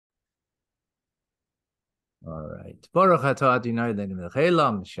All right. Baruch atah Adonai Eloheinu melech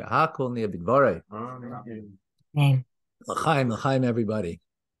haolam, shehakol niyeh b'dvarei. Amen. L'chaim, everybody.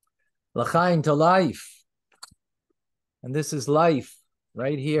 L'chaim to life. And this is life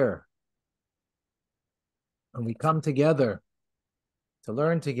right here. And we come together to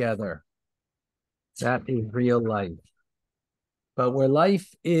learn together. That is real life. But where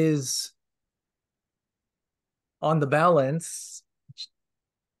life is on the balance,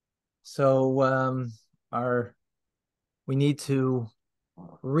 so we need to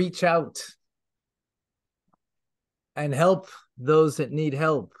reach out and help those that need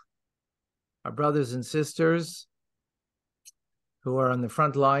help. Our brothers and sisters who are on the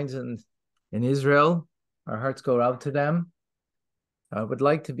front lines in Israel, our hearts go out to them. I would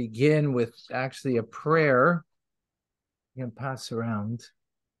like to begin with actually a prayer. You can pass around.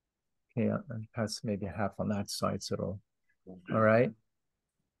 Okay, I'll pass maybe half on that side, so it'll, all right.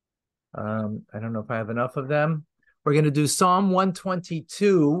 I don't know if I have enough of them. We're going to do Psalm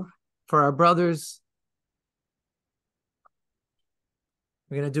 122 for our brothers.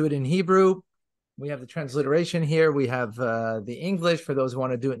 We're going to do it in Hebrew. We have the transliteration here. We have the English for those who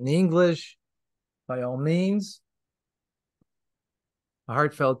want to do it in English. By all means, a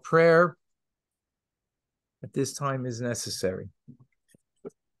heartfelt prayer at this time is necessary.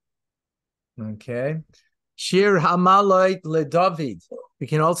 Okay. Shir Hamalot LeDavid. We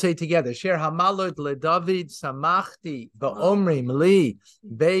can all say together. Shir Hamalot LeDavid Samachti Ba'omrim Li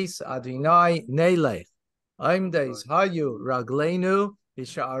Beis Adonai Nelech. Aimdes Hayu Ragleinu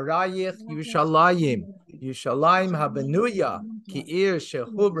Yisharayich Yushalayim Yushalayim Habenuya Ki'ir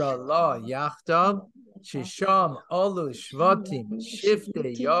Shechubra La Yachtav Shisham Olu Shvatim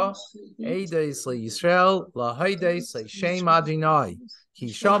Shifte Ya Eides LeYisrael La Haides LeShem Adonai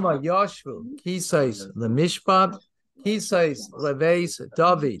Kishama Yashvu Kisais LeMishpat Kisais Leves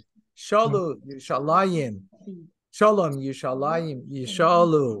David Shalu Yushalayim Shalom Yushalayim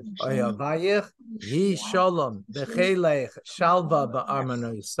Yishalu Ayavayich Yi Shalom Bechelech Shalva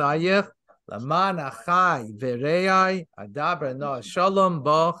Ba'armanoisayich Laman Achai Verei Adabra Na Shalom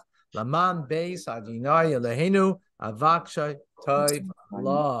Bach Laman Beis Adonai Eloheinu Avakshay Toiv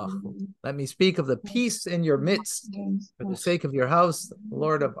Lach. Let me speak of the peace in your midst. For the sake of your house,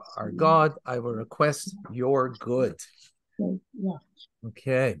 Lord of our God, I will request your good.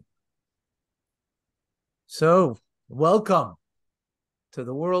 Okay. So, welcome to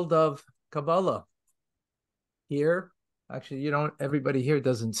the world of Kabbalah. Here, actually, everybody here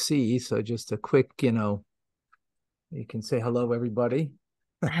doesn't see, so just a quick, you can say hello, everybody.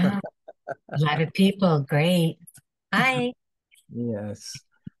 Wow. A lot of people. Great. Hi. Yes.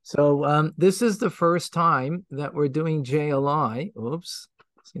 So this is the first time that we're doing JLI. Oops.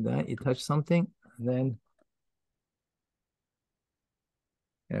 See that? You touched something, and then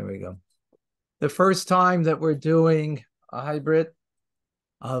there we go. The first time that we're doing a hybrid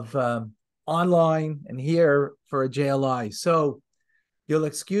of online and here for a JLI. So you'll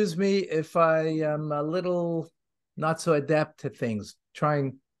excuse me if I am a little not so adept to things,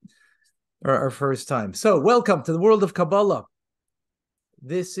 trying our first time. So welcome to the world of Kabbalah.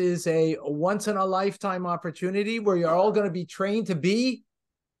 This is a once-in-a-lifetime opportunity where you're all going to be trained to be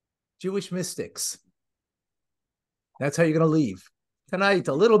Jewish mystics. That's how you're going to leave. Tonight,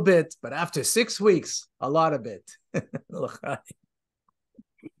 a little bit, but after 6 weeks, a lot of it.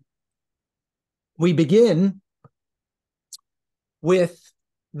 We begin with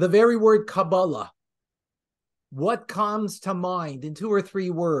the very word Kabbalah. What comes to mind in 2 or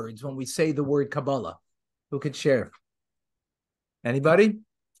 3 words when we say the word Kabbalah? Who could share? Anybody?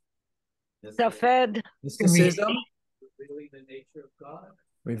 Safed. Mysticism. Revealing the nature of God.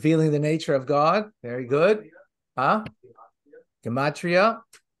 Revealing the nature of God. Very good. Huh? Gematria.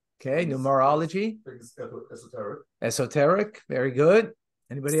 Okay. Numerology. Esoteric. Esoteric. Very good.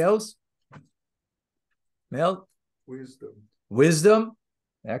 Anybody else? Mel? Wisdom. Wisdom.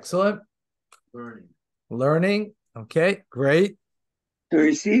 Excellent. Learning. Okay. Great. To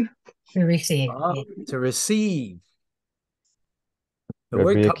receive. To receive. To receive. The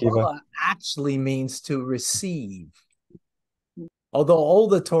word Kabbalah actually means to receive. Although all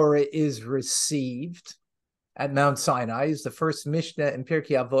the Torah is received at Mount Sinai, is the first Mishnah in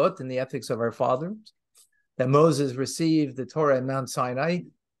Pirkei Avot in the Ethics of Our Fathers, that Moses received the Torah at Mount Sinai.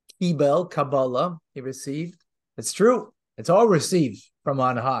 Kibel, Kabbalah, he received. It's true. It's all received from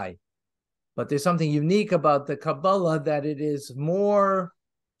on high. But there's something unique about the Kabbalah, that it is more,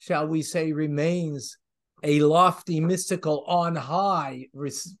 shall we say, remains a lofty, mystical, on high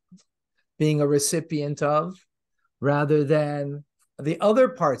being a recipient of, rather than the other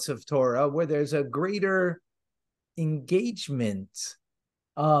parts of Torah where there's a greater engagement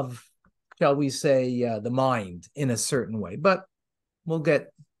of shall we say, the mind in a certain way. But we'll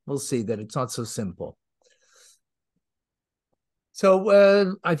see that it's not so simple.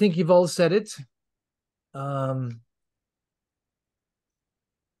 So I think you've all said it.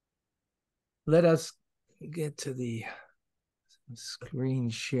 Let us get to the screen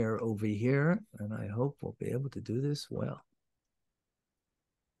share over here, and I hope we'll be able to do this well.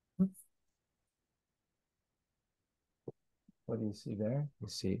 What do you see there? You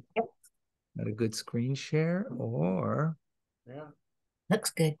see not a good screen share, or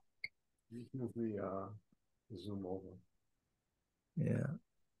Looks good. You can zoom over. Yeah.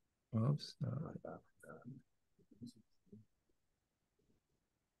 Oops. No. Like that.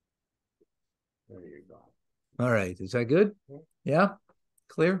 There you go. All right. Is that good? Yeah.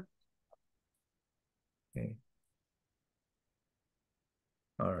 Clear? Okay.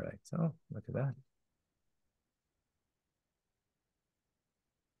 All right. Oh, look at that.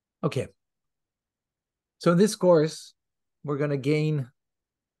 Okay. So in this course, we're going to gain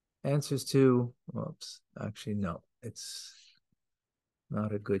answers to, oops, actually, no, it's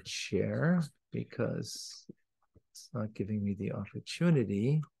not a good share because it's not giving me the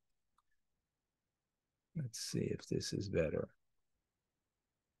opportunity. Let's see if this is better.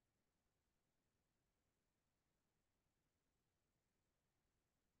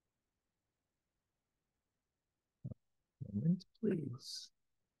 Moment, please.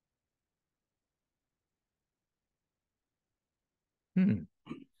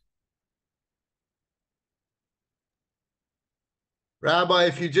 Rabbi,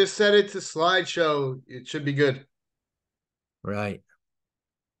 if you just set it to slideshow, it should be good. Right.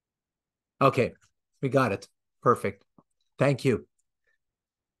 Okay, we got it. Perfect. Thank you.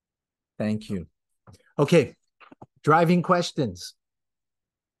 Thank you. Okay, driving questions.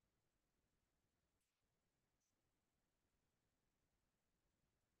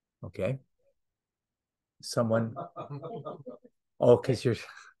 Okay. Someone. Oh, because you're.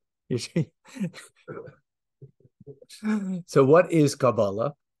 So what is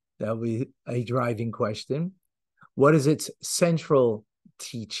Kabbalah? That will be a driving question. What is its central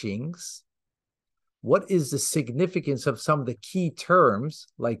teachings? What is the significance of some of the key terms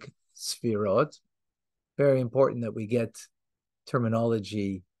like sfirot? Very important that we get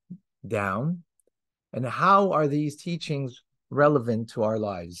terminology down. And how are these teachings relevant to our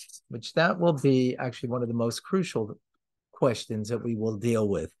lives? Which that will be actually one of the most crucial questions that we will deal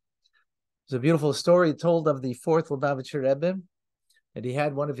with. There's a beautiful story told of the fourth Lubavitcher Rebbe, that he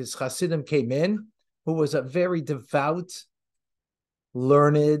had one of his Hasidim came in, who was a very devout,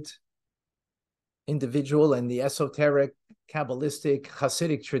 learned individual in the esoteric, Kabbalistic,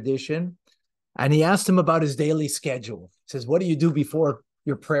 Hasidic tradition. And he asked him about his daily schedule. He says, what do you do before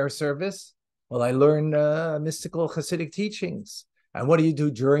your prayer service? Well, I learn mystical Hasidic teachings. And what do you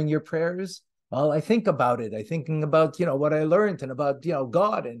do during your prayers? Well, I think about it. I'm thinking about, what I learned and about,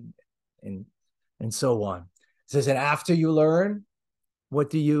 God and so on. He says, and after you learn, what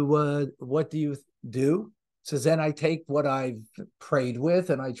do you do? Says, then I take what I've prayed with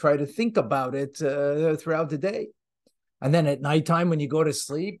and I try to think about it throughout the day. And then at nighttime, when you go to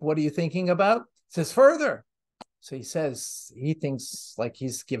sleep, what are you thinking about? He says, further. So he says, he thinks like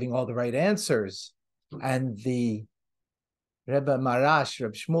he's giving all the right answers. And the Rebbe Marash,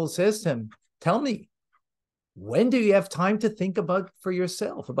 Reb Shmuel says to him, tell me, when do you have time to think about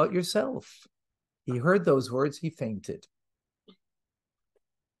yourself? He heard those words, he fainted.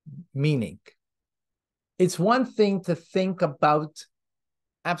 Meaning, it's one thing to think about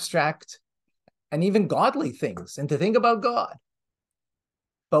abstract and even godly things and to think about God.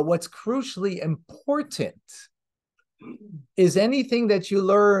 But what's crucially important is anything that you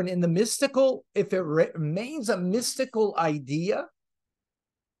learn in the mystical, if it remains a mystical idea,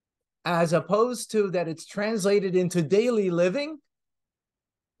 as opposed to that it's translated into daily living,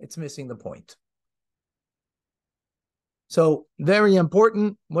 it's missing the point. So very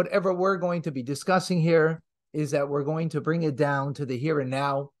important, whatever we're going to be discussing here is that we're going to bring it down to the here and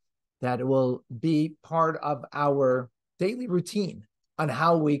now, that it will be part of our daily routine on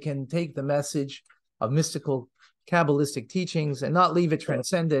how we can take the message of mystical Kabbalistic teachings and not leave it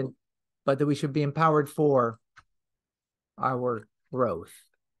transcendent, but that we should be empowered for our growth.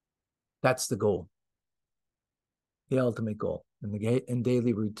 That's the goal, the ultimate goal in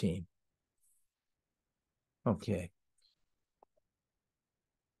daily routine. Okay.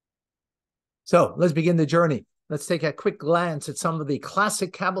 So let's begin the journey. Let's take a quick glance at some of the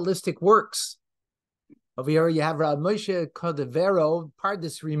classic Kabbalistic works. Over here you have Rav Moshe Cordovero,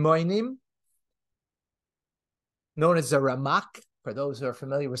 Pardes Rimonim, known as the Ramak, for those who are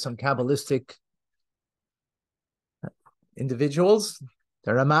familiar with some Kabbalistic individuals.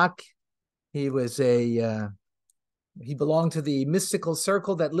 The Ramak He was he belonged to the mystical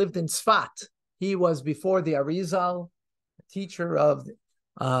circle that lived in Tzfat. He was before the Arizal, teacher of the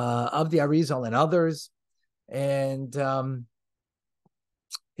Arizal and others. And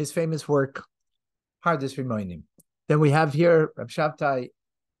his famous work, Hardest Reminding. Then we have here Reb Shabtai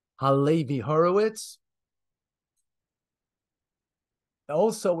Halevi Horowitz,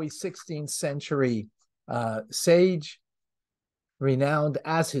 also a 16th century sage, renowned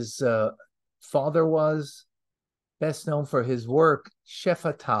as his father was, best known for his work,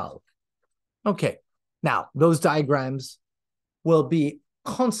 Shefatal. Okay, now those diagrams will be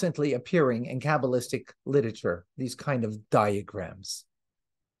constantly appearing in Kabbalistic literature, these kind of diagrams.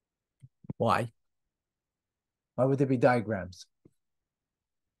 Why? Why would there be diagrams?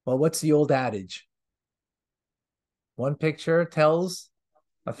 Well, what's the old adage? One picture tells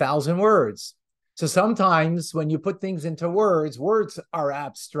 1,000 words. So sometimes when you put things into words, words are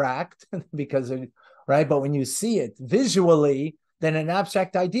abstract because of, right? But when you see it visually, then an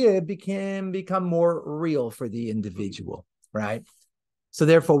abstract idea can become more real for the individual, right? So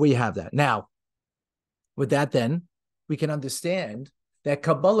therefore we have that. Now, with that then, we can understand that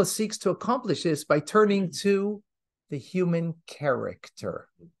Kabbalah seeks to accomplish this by turning to the human character.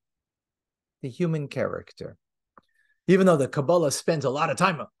 The human character. Even though the Kabbalah spends a lot of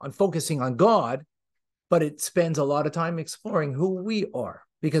time on focusing on God, but it spends a lot of time exploring who we are.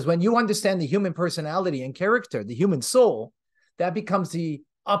 Because when you understand the human personality and character, the human soul, that becomes the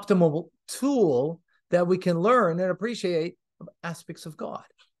optimal tool that we can learn and appreciate aspects of God.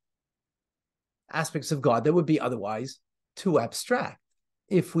 Aspects of God that would be otherwise too abstract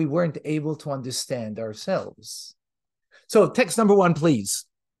if we weren't able to understand ourselves. So text number 1, please.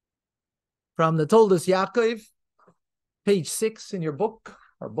 From the Toldos Yaakov, page 6 in your book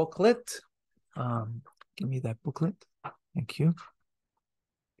or booklet. Give me that booklet. Thank you.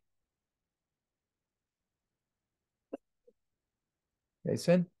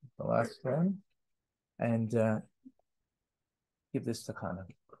 Jason, the last one. And give this to Kana.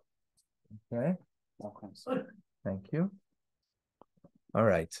 Okay. Thank you. All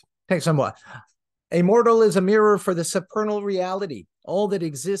right. Text number 1. A mortal is a mirror for the supernal reality. All that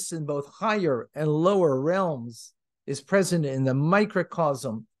exists in both higher and lower realms is present in the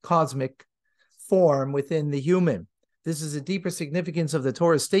microcosm, cosmic form within the human. This is a deeper significance of the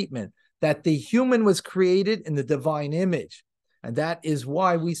Torah statement that the human was created in the divine image. And that is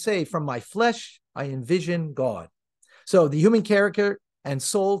why we say, from my flesh, I envision God. So the human character and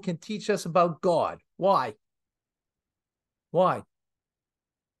soul can teach us about God. Why? Why?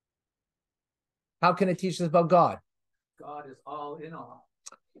 How can it teach us about God? God is all in all.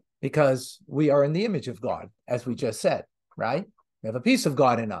 Because we are in the image of God, as we just said, right? We have a piece of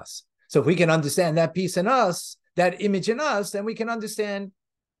God in us. So if we can understand that piece in us, that image in us, then we can understand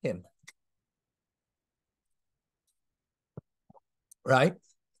him. Right?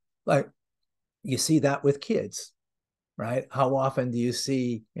 Like you see that with kids, right? How often do you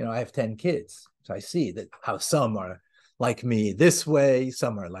see, I have 10 kids. So I see that how some are like me this way,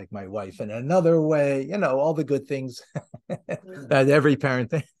 some are like my wife in another way, all the good things that every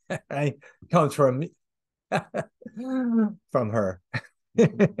parent, right, comes from me, from her.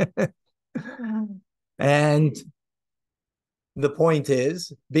 And the point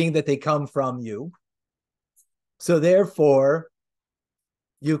is, being that they come from you, so therefore,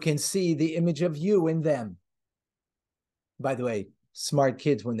 you can see the image of you in them. By the way, smart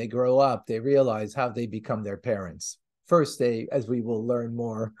kids, when they grow up, they realize how they become their parents. First, they, as we will learn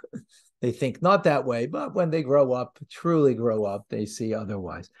more, they think not that way, but when they grow up, truly grow up, they see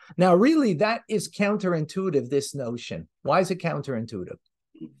otherwise. Now, really, that is counterintuitive, this notion. Why is it counterintuitive?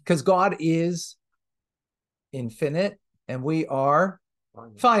 Because God is infinite and we are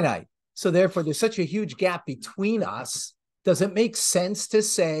finite. So therefore, there's such a huge gap between us. Does it make sense to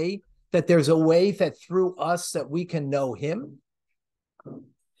say that there's a way that through us that we can know him?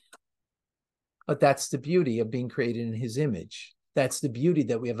 But that's the beauty of being created in his image. That's the beauty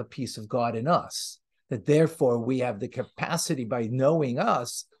that we have a piece of God in us, that therefore we have the capacity by knowing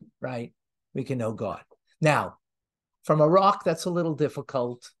us, right? We can know God. Now, from a rock, that's a little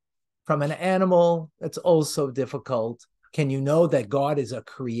difficult. From an animal, that's also difficult. Can you know that God is a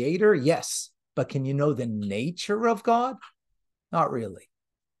creator? Yes. But can you know the nature of God? Not really.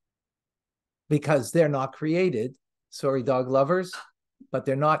 Because they're not created, sorry, dog lovers, but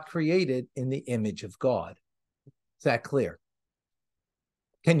they're not created in the image of God. Is that clear?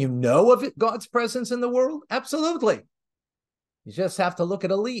 Can you know of it, God's presence in the world? Absolutely. You just have to look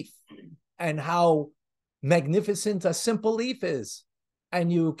at a leaf and how magnificent a simple leaf is.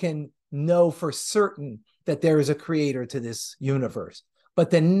 And you can know for certain that there is a creator to this universe. But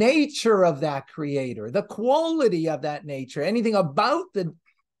the nature of that creator, the quality of that nature, anything about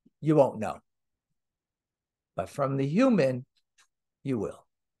you won't know. But from the human, you will.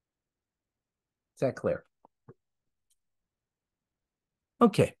 Is that clear?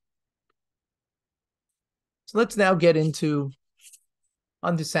 Okay. So let's now get into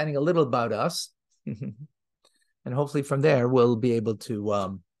understanding a little about us. And hopefully from there, we'll be able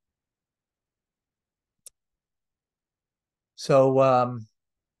to...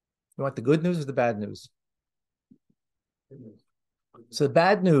 you want the good news or the bad news? So the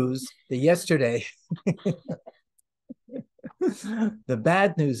bad news, yesterday... The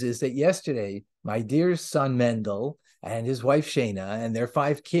bad news is that yesterday, my dear son Mendel and his wife Shayna and their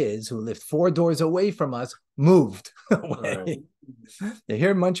 5 kids who lived 4 doors away from us moved away. They're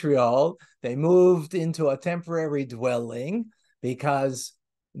here in Montreal. They moved into a temporary dwelling because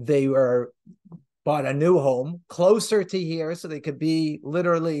they bought a new home closer to here so they could be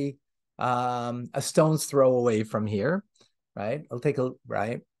literally a stone's throw away from here, right?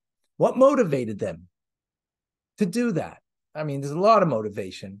 What motivated them to do that? I mean, there's a lot of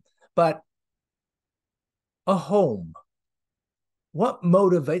motivation, but a home. What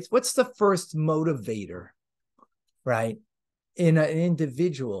motivates? What's the first motivator, right, in an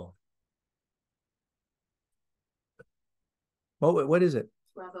individual? What is it?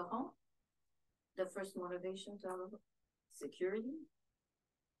 To have a home. The first motivation to have a security.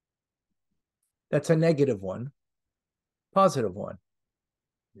 That's a negative one. Positive one.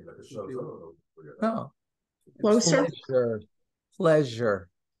 No. Closer. Pleasure.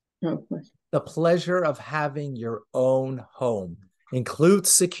 Oh, The pleasure of having your own home includes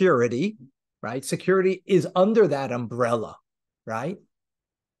security, right? Security is under that umbrella, right?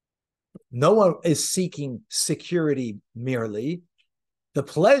 No one is seeking security merely. The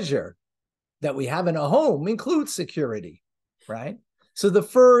pleasure that we have in a home includes security, right? So the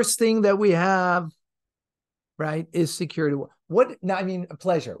first thing that we have, right, is security.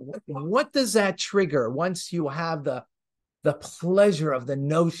 Pleasure. What does that trigger once you have the pleasure of the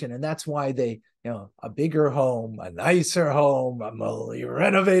notion? And that's why a bigger home, a nicer home, a more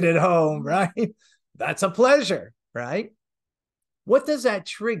renovated home, right? That's a pleasure, right? What does that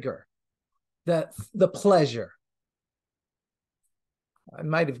trigger? The pleasure. I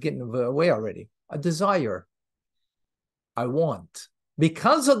might have gotten away already. A desire. I want.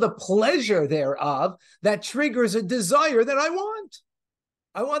 Because of the pleasure thereof, that triggers a desire that I want.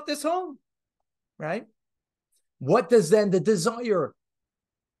 I want this home, right? What does then the desire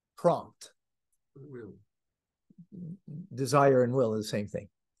prompt? Will. Desire and will is the same thing.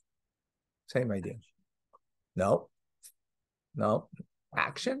 Same idea. No.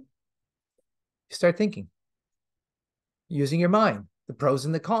 Action. You start thinking. Using your mind. The pros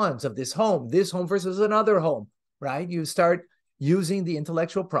and the cons of this home versus another home, right? You start using the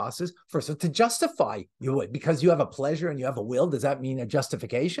intellectual process first to justify you, because you have a pleasure and you have a will. Does that mean a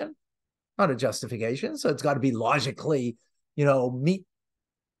justification? Not a justification. So it's got to be logically, meet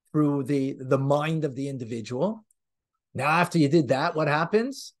through the mind of the individual. Now, after you did that, what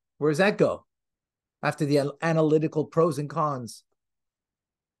happens? Where does that go? After the analytical pros and cons.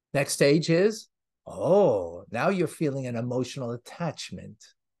 Next stage is, now you're feeling an emotional attachment,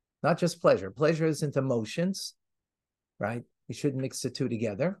 not just pleasure. Pleasure isn't emotions, right? You shouldn't mix the two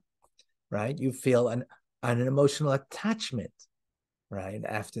together, right? You feel an emotional attachment, right?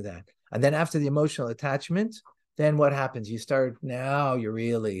 After that. And then after the emotional attachment, then what happens? You're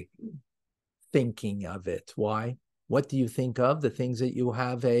really thinking of it. Why? What do you think of? The things that you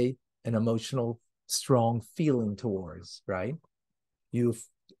have an emotional, strong feeling towards, right?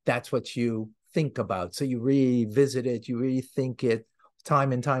 That's what you think about. So you revisit it, you rethink it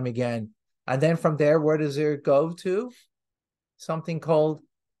time and time again. And then from there, where does it go to? Something called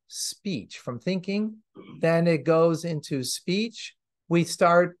speech. From thinking, then it goes into speech. We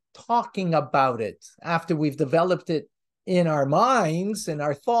start talking about it. After we've developed it in our minds and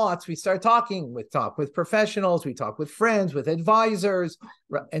our thoughts, we start talking. We talk with professionals, we talk with friends, with advisors,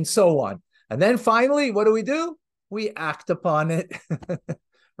 and so on. And then finally, what do? We act upon it,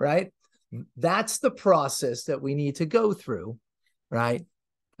 right? That's the process that we need to go through, right?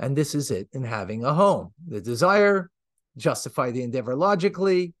 And this is it in having a home. The desire, justify the endeavor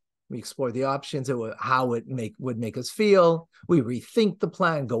logically. We explore the options of how it would make us feel. We rethink the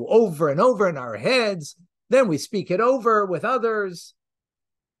plan, go over and over in our heads. Then we speak it over with others.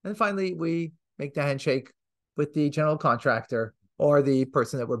 And finally, we make the handshake with the general contractor or the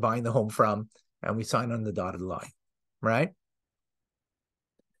person that we're buying the home from, and we sign on the dotted line, right?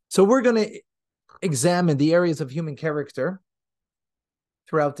 So we're going to examine the areas of human character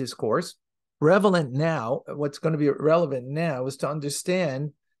throughout this course, relevant now, what's going to be relevant now is to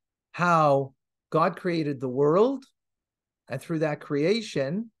understand how God created the world, and through that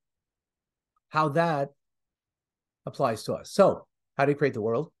creation, how that applies to us. So, how did he create the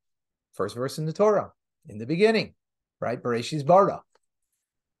world? First verse in the Torah, in the beginning, right? Bereshis bara,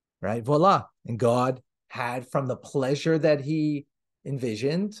 right? Voila. And God had, from the pleasure that he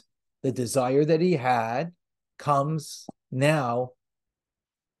envisioned, the desire that he had, comes now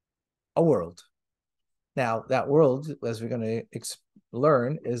a world. Now, that world, as we're going to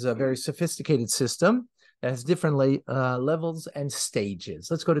learn, is a very sophisticated system that has different levels and stages.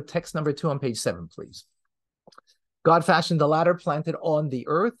 Let's go to text number 2 on page 7, please. God fashioned a ladder planted on the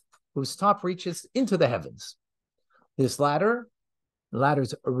earth, whose top reaches into the heavens. This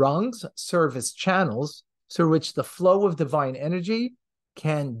ladder's rungs serve as channels through which the flow of divine energy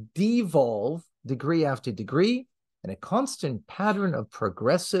can devolve degree after degree in a constant pattern of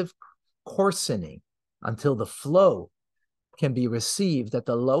progressive coarsening until the flow can be received at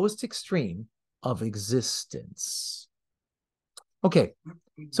the lowest extreme of existence. Okay,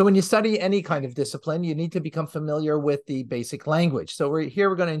 so when you study any kind of discipline, you need to become familiar with the basic language. So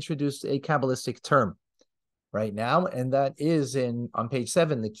we're going to introduce a Kabbalistic term right now, and that is on page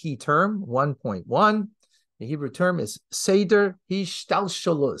 7, the key term, 1.1. The Hebrew term is Seder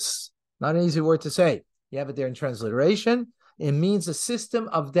Hishtalshalus. Not an easy word to say. You have it there in transliteration. It means a system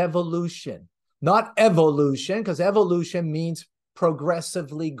of devolution, not evolution, because evolution means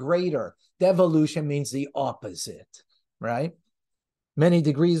progressively greater. Devolution means the opposite, right? Many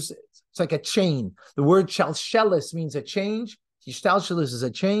degrees, it's like a chain. The word shalshelis means a change. Hishtalshalus is a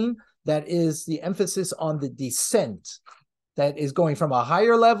chain that is the emphasis on the descent, that is going from a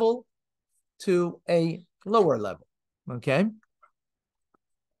higher level to a lower level, okay?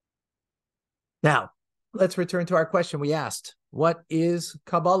 Now, let's return to our question we asked. What is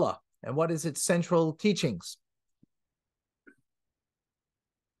Kabbalah and what is its central teachings?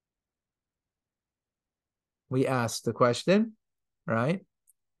 We asked the question, right?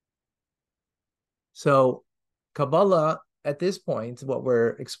 So Kabbalah, at this point, what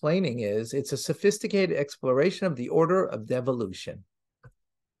we're explaining is it's a sophisticated exploration of the order of devolution,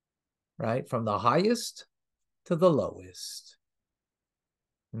 right? From the highest to the lowest.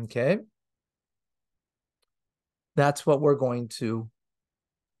 Okay? That's what we're going to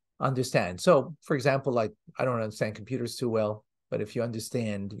understand. So, for example, like, I don't understand computers too well, but if you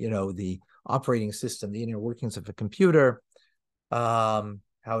understand, the operating system, the inner workings of a computer, how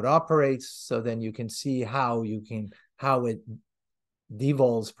it operates, so then you can see how it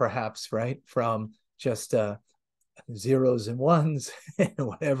devolves, perhaps, right, from just zeros and ones and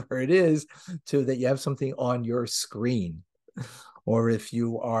whatever it is, to that you have something on your screen. Or if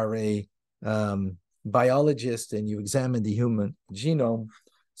you are a biologist and you examine the human genome,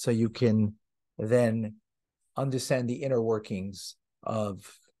 so you can then understand the inner workings of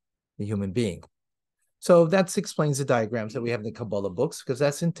the human being. So that explains the diagrams that we have in the Kabbalah books, because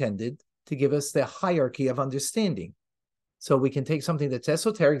that's intended to give us the hierarchy of understanding. So we can take something that's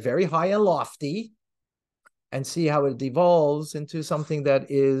esoteric, very high and lofty, and see how it devolves into something that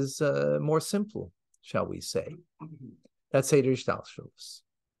is more simple, shall we say. That's Seder Hishtalshalus.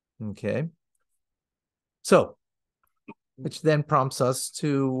 Okay. So, which then prompts us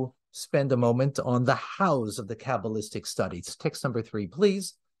to spend a moment on the hows of the Kabbalistic studies. Text number 3,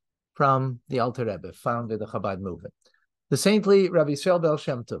 please, from the Alter Rebbe, founder of the Chabad movement. The saintly Rabbi Yisrael Baal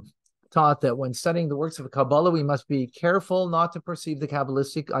Shem Tov taught that when studying the works of Kabbalah, we must be careful not to perceive the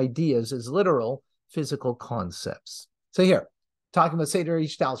Kabbalistic ideas as literal physical concepts. So here, talking about Seder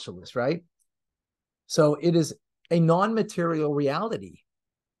Hishtalshalus, right? So it is a non-material reality.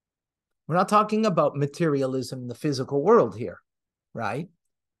 We're not talking about materialism in the physical world here, right?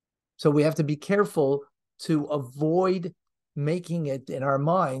 So we have to be careful to avoid making it in our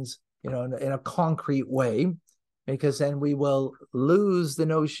minds, in a concrete way, because then we will lose the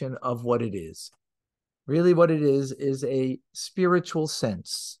notion of what it is. Really what it is a spiritual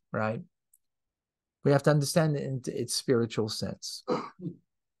sense, right? We have to understand it in its spiritual sense.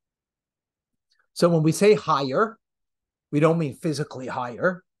 So when we say higher, we don't mean physically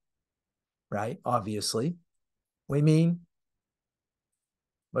higher, right? Obviously. We mean,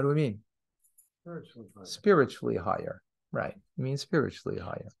 what do we mean? Spiritually higher. Spiritually higher, right? We mean spiritually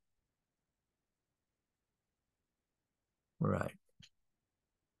higher. Right.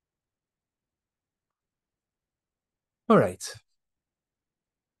 All right.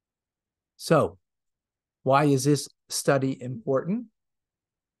 So, why is this study important?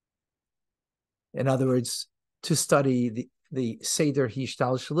 In other words, to study the Seder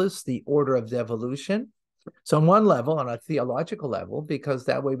Hishtalshalus, the order of devolution. So on one level, on a theological level, because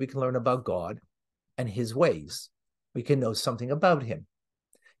that way we can learn about God and his ways. We can know something about him.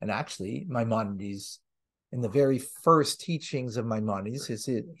 And actually, Maimonides, in the very first teachings of Maimonides,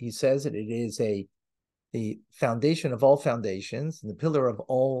 he says that it is the foundation of all foundations, and the pillar of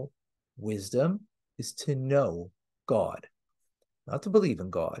all wisdom is to know God. Not to believe in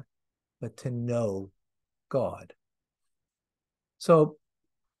God, but to know God. So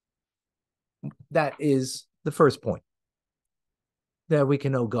that is the first point, that we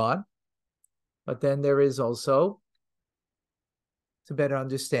can know God. But then there is also to better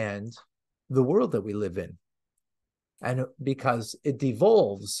understand the world that we live in. And because it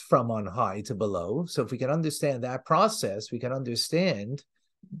devolves from on high to below. So if we can understand that process, we can understand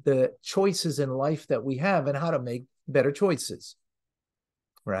the choices in life that we have and how to make better choices,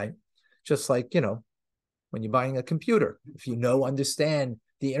 right? Just like, when you're buying a computer, if understand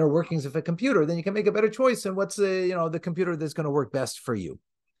the inner workings of a computer, then you can make a better choice and what's the computer that's going to work best for you,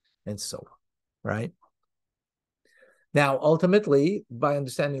 and so on, right? Now, ultimately, by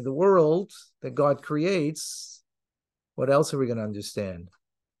understanding the world that God creates, what else are we going to understand?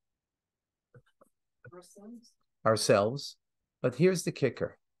 Ourselves. But here's the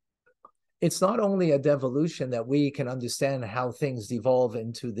kicker. It's not only a devolution that we can understand how things devolve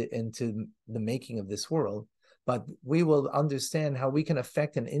into the making of this world, but we will understand how we can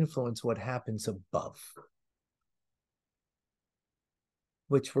affect and influence what happens above,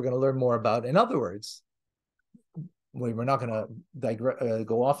 which we're going to learn more about. In other words, we're not going to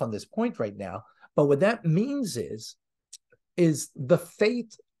go off on this point right now, but what that means is the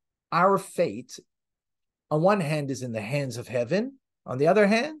fate, our fate, on one hand is in the hands of heaven. On the other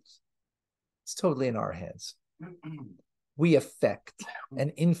hand, it's totally in our hands. We affect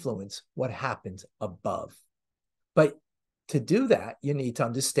and influence what happens above. But to do that, you need to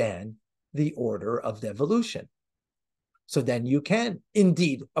understand the order of devolution. So then you can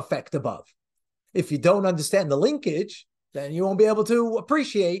indeed affect above. If you don't understand the linkage, then you won't be able to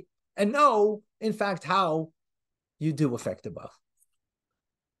appreciate and know, in fact, how you do affect above.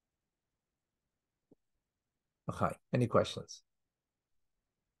 Okay, any questions?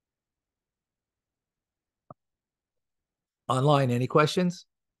 Online, any questions?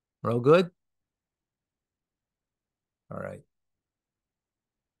 We're all good? All right.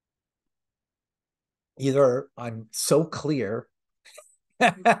 Either I'm so clear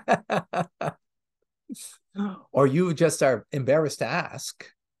or you just are embarrassed to ask,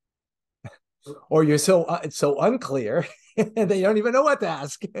 or you're so unclear that you don't even know what to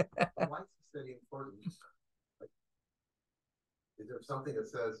ask. Why is study important? Like, is there something that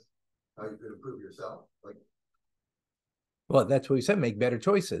says how you can improve yourself? Well, that's what we said, make better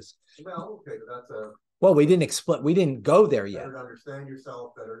choices. Well, okay, but that's a... Well, we didn't go there yet. Better to understand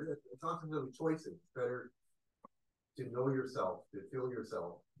yourself, better. It's not really choices. It's better to know yourself, to feel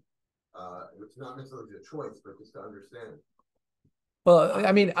yourself. It's not necessarily a choice, but just to understand. Well,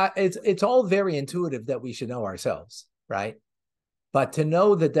 I mean, it's all very intuitive that we should know ourselves, right? But to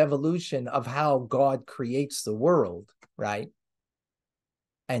know the devolution of how God creates the world, right?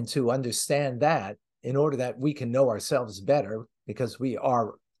 And to understand that in order that we can know ourselves better, because we're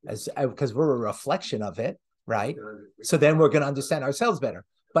a reflection of it, right? So then we're going to understand ourselves better.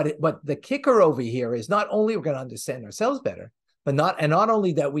 But the kicker over here is not only we're going to understand ourselves better, but not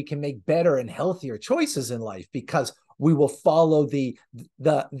only that we can make better and healthier choices in life, because we will follow the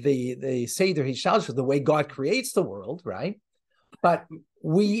Seder Hishalshus, the way God creates the world, right? But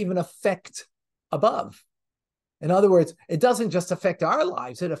we even affect above. In other words, it doesn't just affect our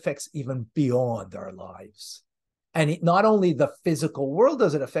lives, it affects even beyond our lives. And not only the physical world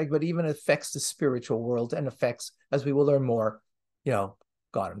does it affect, but even affects the spiritual world and affects, as we will learn more,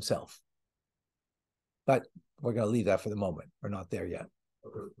 God himself. But we're going to leave that for the moment. We're not there yet.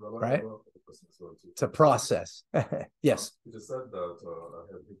 Okay, right? It's a process. Yes. You just said that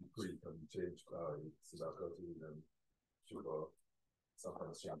I have decree can be changed by Tzedakah and Shuvah.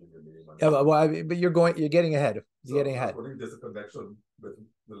 Sometimes changing your name. Yeah, but you're getting ahead. You're getting ahead. I believe there's a connection with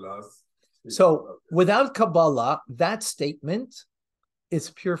the last. So without Kabbalah, that statement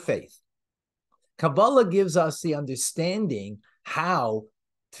is pure faith. Kabbalah gives us the understanding how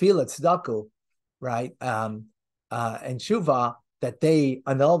Tefillah, Tzedakah, right, and Shuvah, that they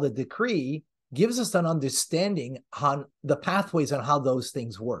annul the decree, gives us an understanding on the pathways on how those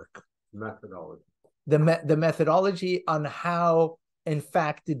things work. Methodology. The methodology on how, in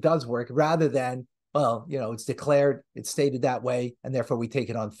fact, it does work, rather than, it's declared, it's stated that way, and therefore we take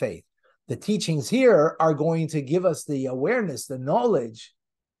it on faith. The teachings here are going to give us the awareness, the knowledge,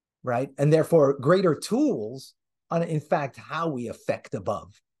 right? And therefore greater tools on, in fact, how we affect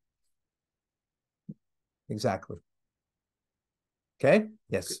above. Exactly. Okay?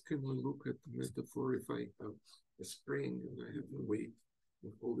 Yes. Can we look at the metaphor if I have a spring and I have a weight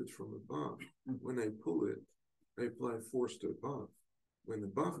and hold it from above? When I pull it, I apply force to above. When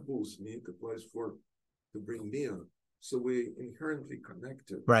above pulls me, it applies force to bring me up. So we're inherently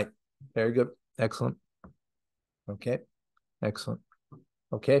connected. Right. Very good. Excellent. Okay. Excellent.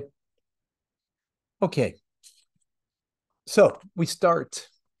 Okay. Okay. So we start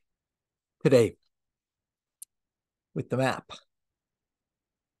today with the map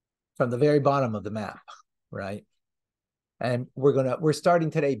from the very bottom of the map, right? And we're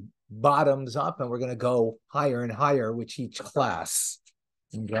starting today bottoms up, and we're going to go higher and higher with each class.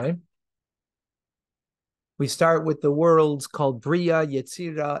 Okay. We start with the worlds called Bria,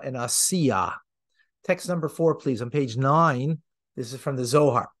 Yetzira, and Asiya. Text number 4, please, on page 9. This is from the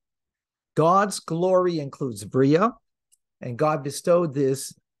Zohar. God's glory includes Bria, and God bestowed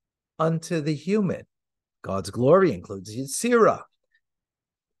this unto the human. God's glory includes Yetzira,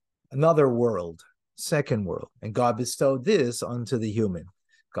 another world, second world, and God bestowed this unto the human.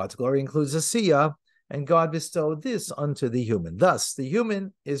 God's glory includes Asiya, and God bestowed this unto the human. Thus, the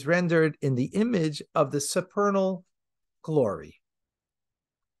human is rendered in the image of the supernal glory.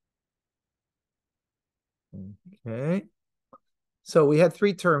 Okay. So we had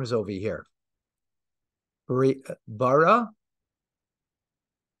 3 terms over here. Bara,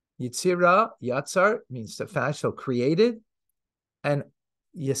 Yitzira, Yatzar, means to fashion, so created. And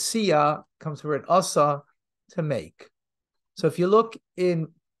Yasiya comes from an asa, to make. So if you look in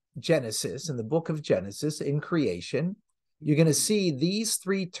Genesis, in the book of Genesis, in creation, you're going to see these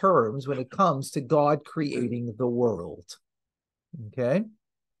 3 terms when it comes to God creating the world. Okay?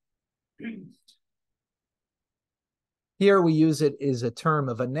 Here we use it as a term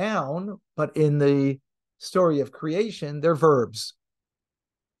of a noun, but in the story of creation, they're verbs.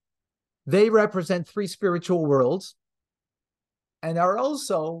 They represent 3 spiritual worlds and are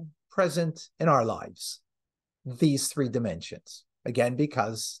also present in our lives, these 3 dimensions. Again,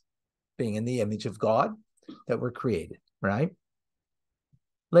 because being in the image of God that we're created, right?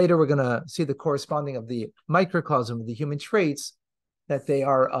 Later, we're going to see the corresponding of the microcosm of the human traits, that they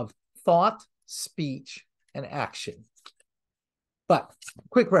are of thought, speech, and action. But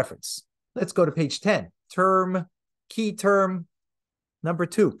quick reference. Let's go to page 10. Key term number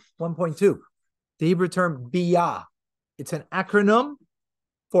 2, 1.2. The Hebrew term biyah. It's an acronym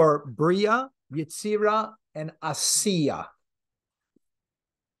for Bria, Yetzira, and Asiya.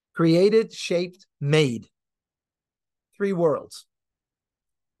 Created, shaped, made. 3 worlds.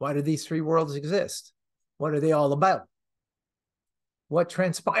 Why do these 3 worlds exist? What are they all about? What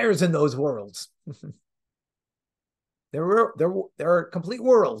transpires in those worlds? There are complete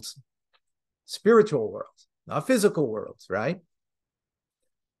worlds, spiritual worlds, not physical worlds, right?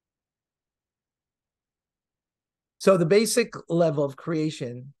 So the basic level of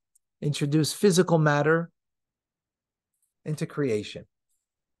creation introduced physical matter into creation.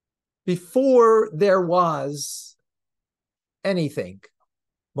 Before there was anything,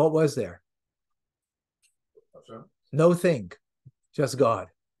 what was there? No thing, just God,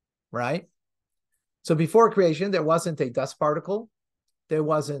 right? So before creation, there wasn't a dust particle. There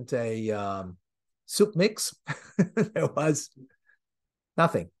wasn't a soup mix. There was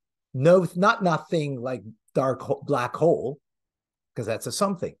nothing. No, not nothing like black hole, because that's a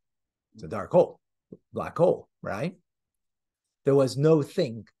something. It's a dark hole, black hole, right? There was no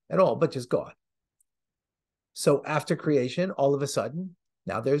thing at all, but just God. So after creation, all of a sudden,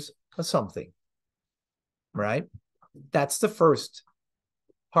 now there's a something, right? That's the first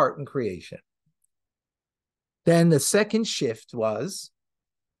part in creation. Then the second shift was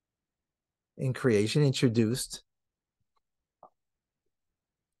in creation introduced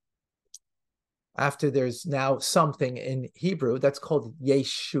after there's now something in Hebrew that's called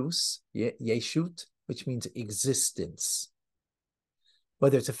yeshut, which means existence.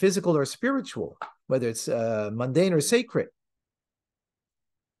 Whether it's a physical or spiritual, whether it's mundane or sacred,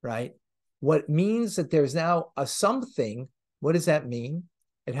 right? What means that there's now a something, what does that mean?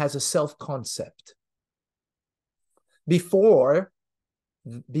 It has a self-concept. Before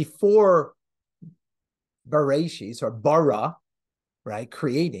Bereshis or bara, right,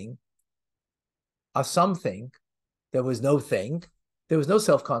 creating a something, there was no thing, there was no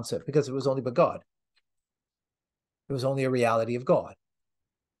self-concept because it was only but God. It was only a reality of God.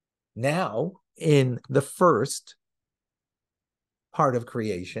 Now, in the first part of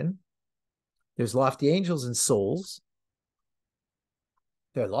creation, there's lofty angels and souls.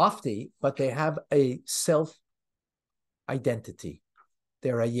 They're lofty, but they have a self-identity.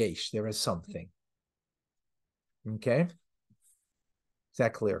 They're a yesh, they're a something. Okay? Is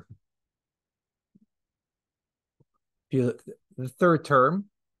that clear? The third term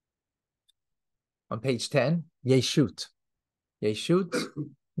on page 10, Yeshut. Yeshut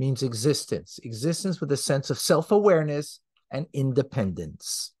means existence. Existence with a sense of self-awareness and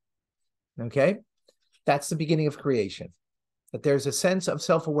independence. Okay? That's the beginning of creation. That there's a sense of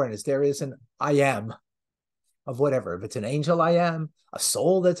self-awareness. There is an I am of whatever. If it's an angel, I am. A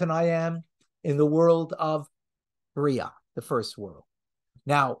soul, that's an I am. In the world of Bria, the first world.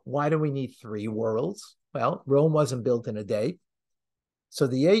 Now, why do we need 3 worlds? Well, Rome wasn't built in a day. So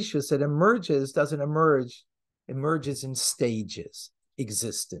the Yeshus that emerges doesn't emerge, emerges in stages,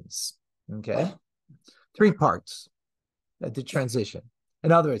 existence. Okay? 3 parts at the transition.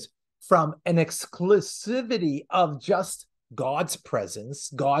 In other words, from an exclusivity of just God's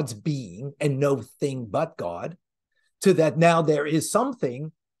presence, God's being, and no thing but God, to that now there is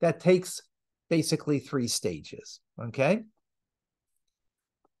something that takes basically 3 stages. Okay?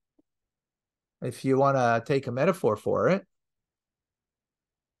 If you want to take a metaphor for it,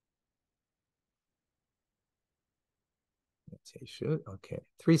 let's say should. Okay.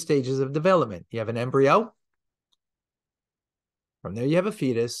 3 stages of development. You have an embryo. From there, you have a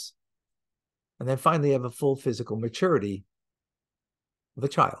fetus. And then finally, you have a full physical maturity of a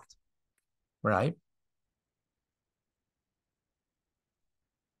child. Right?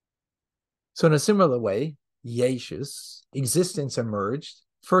 So in a similar way, Yeshus, existence emerged,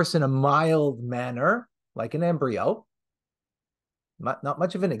 first in a mild manner, like an embryo. Not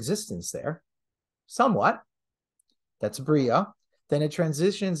much of an existence there. Somewhat. That's Bria. Then it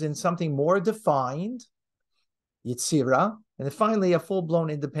transitions in something more defined, Yitzira, and then finally a full-blown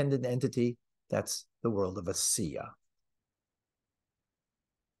independent entity. That's the world of Asiya.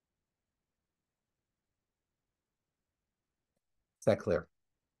 Is that clear?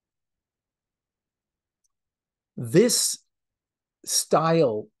 This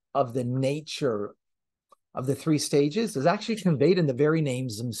style of the nature of the 3 stages is actually conveyed in the very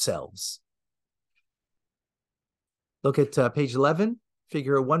names themselves. Look at page 11,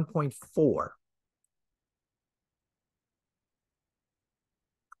 figure 1.4.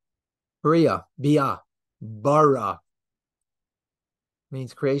 Bria, Bia, Bara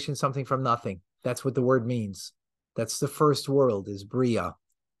means creation, something from nothing. That's what the word means. That's the first world, is Bria,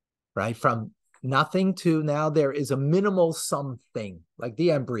 right? From nothing to now there is a minimal something, like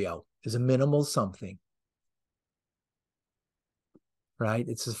the embryo is a minimal something, right?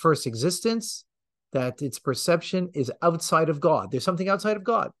 It's the first existence that its perception is outside of God. There's something outside of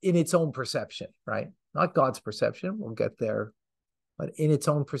God in its own perception, right? Not God's perception, we'll get there, but in its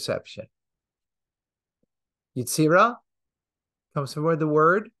own perception. Yitzira comes from where the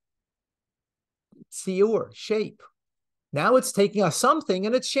word tsiur, shape. Now it's taking a something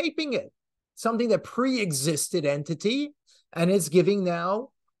and it's shaping it. Something that pre-existed entity, and it's giving now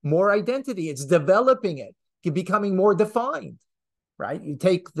more identity. It's developing it, becoming more defined, right? You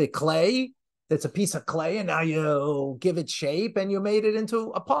take the clay, that's a piece of clay, and now you give it shape and you made it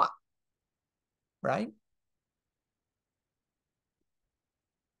into a pot, right?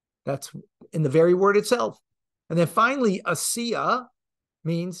 That's in the very word itself. And then finally, asiya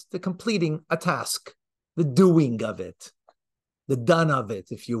means the completing a task, the doing of it, the done of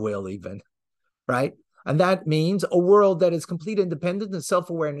it, if you will, even, right? And that means a world that is complete independence and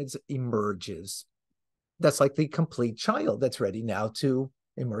self-awareness emerges. That's like the complete child that's ready now to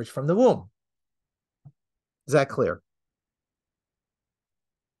emerge from the womb. Is that clear?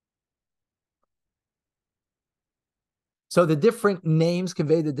 So the different names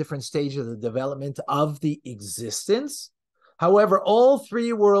convey the different stages of the development of the existence. However, all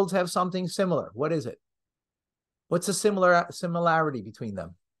 3 worlds have something similar. What is it? What's the similarity between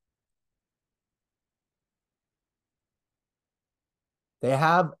them? They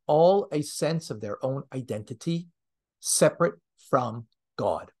have all a sense of their own identity separate from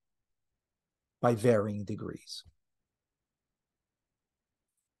God by varying degrees.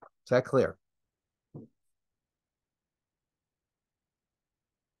 Is that clear?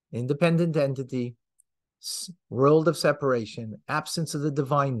 Independent entity, world of separation, absence of the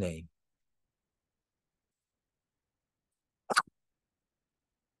divine name.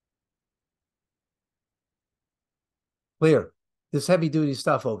 Clear. This heavy-duty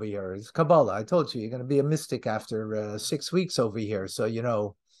stuff over here is Kabbalah. I told you, you're going to be a mystic after 6 weeks over here. So, you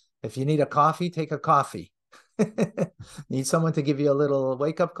know, if you need a coffee, take a coffee. Need someone to give you a little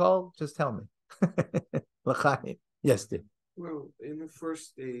wake-up call? Just tell me. Yes, dear. Well, in the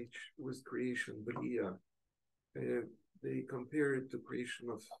first stage was creation, but they compare it to creation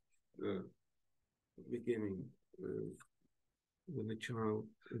of the beginning, when the child,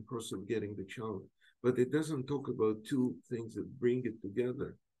 in process of getting the child. But it doesn't talk about 2 things that bring it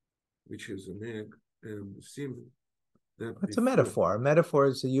together, which is an egg and the semen. It's a metaphor. A metaphor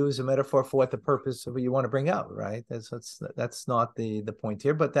is to use a metaphor for what the purpose of what you want to bring out, right? That's not the point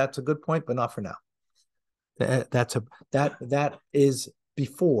here, but that's a good point, but not for now. That is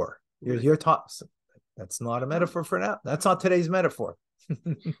before you're taught. That's not a metaphor for now. That's not today's metaphor.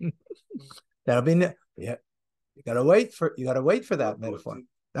 That'll be yeah. You gotta wait for that metaphor.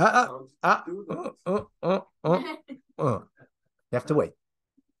 You have to wait.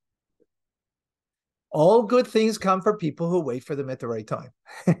 All good things come for people who wait for them at the right time.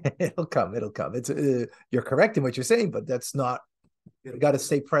 It'll come. It's you're correct in what you're saying, but that's not. You got to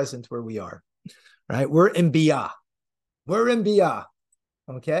stay present where we are, right? We're in Biyah.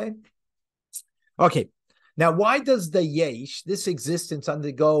 Okay. Now, why does the yesh, this existence,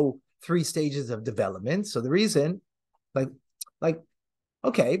 undergo 3 stages of development? So the reason,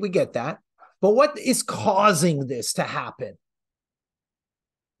 okay, we get that, but what is causing this to happen?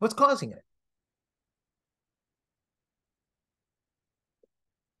 What's causing it?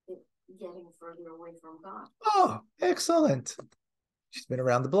 Getting further away from God. Oh, excellent. She's been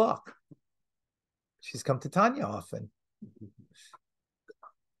around the block. She's come to Tanya often.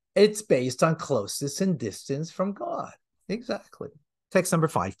 It's based on closeness and distance from God. Exactly. Text number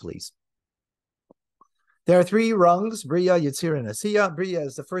 5, please. There are 3 rungs, Bria, Yetzirah, and Asiya. Bria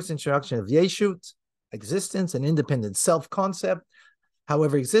is the first introduction of Yeshut, existence, and independent self-concept.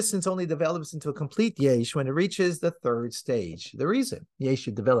 However, existence only develops into a complete yesh when it reaches the 3rd stage. The reason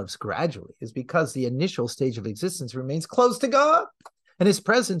yeshut develops gradually is because the initial stage of existence remains close to God, and his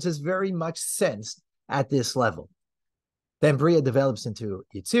presence is very much sensed at this level. Then Bria develops into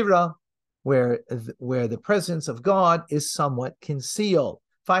Yetzirah, where the presence of God is somewhat concealed.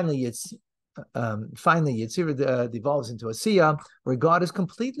 Finally, Yetzirah devolves into Asiya, where God is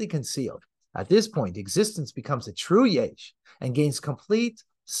completely concealed. At this point, existence becomes a true yesh and gains complete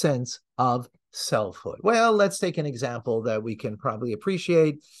sense of selfhood. Well, let's take an example that we can probably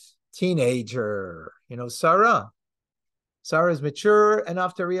appreciate. Teenager, Sarah. Sarah is mature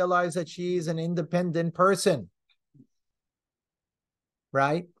enough to realize that she's an independent person,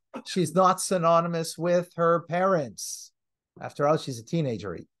 right? She's not synonymous with her parents. After all, she's a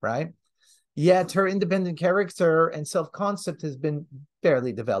teenager, right? Yet her independent character and self-concept has been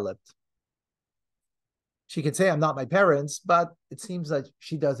barely developed. She could say, I'm not my parents, but it seems like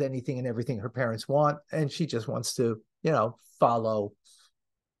she does anything and everything her parents want, and she just wants to, follow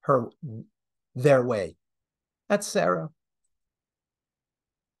their way. That's Sarah.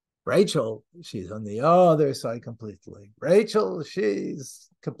 Rachel, she's on the other side completely. Rachel, she's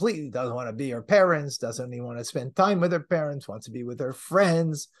completely doesn't want to be her parents, doesn't even want to spend time with her parents, wants to be with her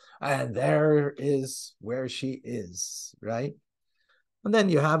friends, and there is where she is, right? And then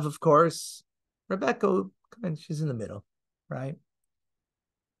you have, of course, Rebecca, and she's in the middle, right?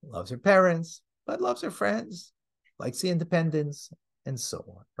 Loves her parents, but loves her friends, likes the independence, and so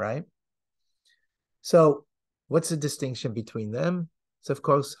on, right? So what's the distinction between them? It's, of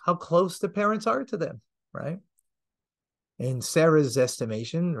course, how close the parents are to them, right? In Sarah's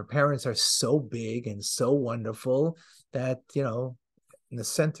estimation, her parents are so big and so wonderful that, in the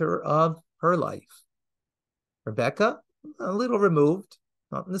center of her life. Rebecca, a little removed,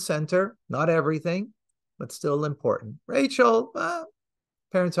 not in the center, not everything, but still important. Rachel,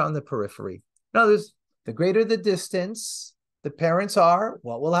 parents are on the periphery. Now, the greater the distance the parents are,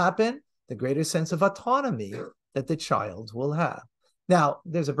 what will happen? The greater sense of autonomy that the child will have. Now,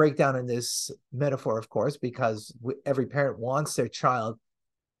 there's a breakdown in this metaphor, of course, because every parent wants their child,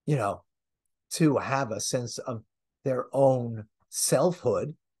 to have a sense of their own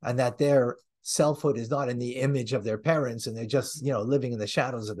selfhood, and that their selfhood is not in the image of their parents, and they're just, living in the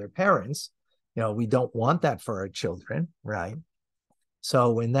shadows of their parents. We don't want that for our children, right?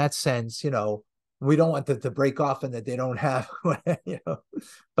 So in that sense, we don't want them to break off and that they don't have,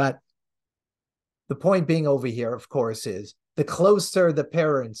 But the point being over here, of course, is the closer the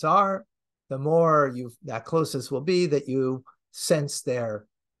parents are, the more that closest will be that you sense their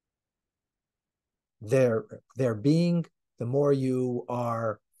being, the more you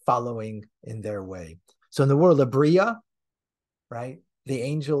are following in their way. So in the world of Bria, right, the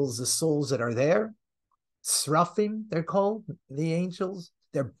angels, the souls that are there, Seraphim, they're called, the angels,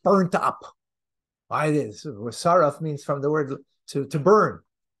 they're burnt up. Why it is? Saraf means from the word to burn.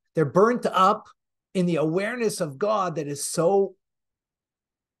 They're burnt up in the awareness of God that is so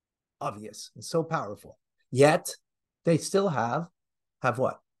obvious and so powerful. Yet they still have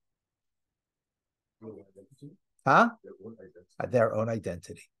what? Their own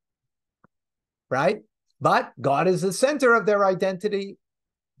identity. Right? But God is the center of their identity.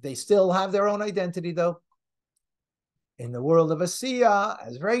 They still have their own identity, though. In the world of Asiya,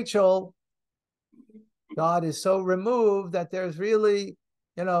 as Rachel, God is so removed that there's really,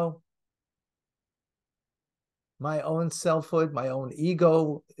 my own selfhood, my own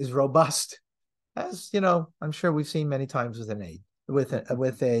ego is robust. As I'm sure we've seen many times with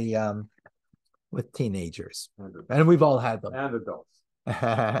teenagers, and we've all had them, And adults.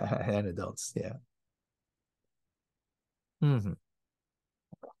 and adults, yeah. Mm-hmm.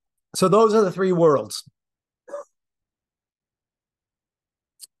 So those are the three worlds.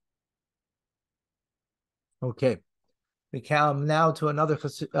 Okay, we come now to another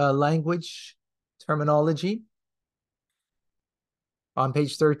language terminology on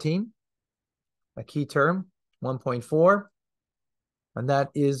page 13, a key term, 1.4, and that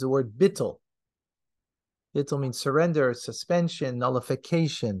is the word bittul. Bittul means surrender, suspension,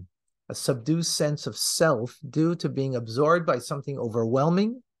 nullification, a subdued sense of self due to being absorbed by something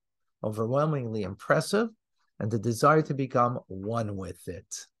overwhelmingly impressive, and the desire to become one with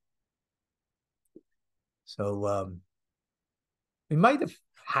it. So we might have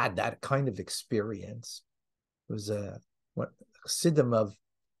had that kind of experience. It was a Chassidim of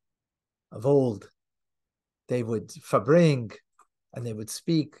old. They would fabring, and they would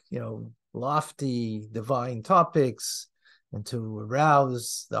speak, lofty divine topics, and to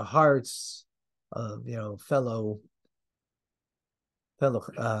arouse the hearts of fellow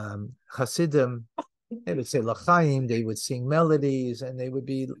Chassidim. They would say l'chaim. They would sing melodies, and they would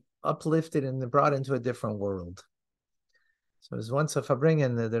be uplifted and brought into a different world. So there's once a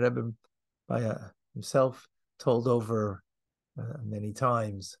fabringen the Rebbe by himself told over many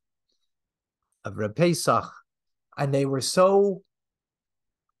times of Reb Pesach, and they were so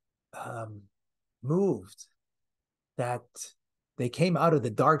moved that they came out of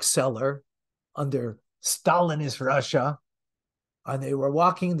the dark cellar under Stalinist Russia, and they were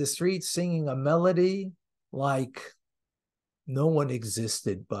walking the streets singing a melody like no one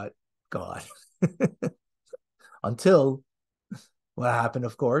existed but God. Until what happened,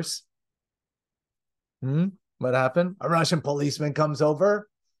 of course? What happened? A Russian policeman comes over.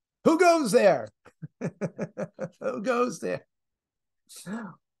 Who goes there? Who goes there?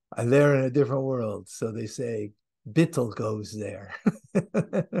 And they're in a different world. So they say, Bittul goes there.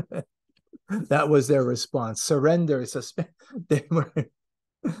 That was their response. Surrender, they were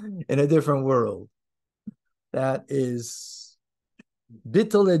in a different world. That is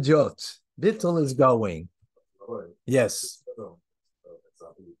Bittul ejot. Bittul is going. Yes.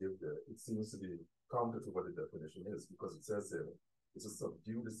 It seems to be counter to what the definition is, because it says there it's a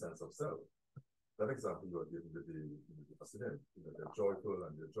subdued sense of self. That example you are giving with the Hasidim, they're joyful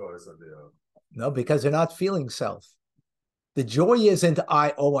and they're joyous and they are. No, because they're not feeling self. The joy isn't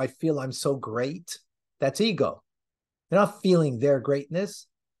I feel I'm so great. That's ego. They're not feeling their greatness.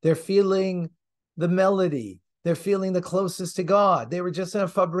 They're feeling the melody. They're feeling the closest to God. They were just in a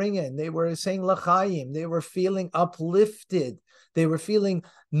fabringen. They were saying l'chaim. They were feeling uplifted. They were feeling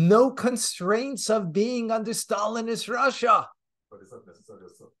no constraints of being under Stalinist Russia. But it's not necessarily a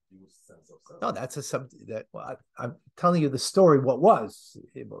subdued sense of self. No, that's I'm telling you the story. What was,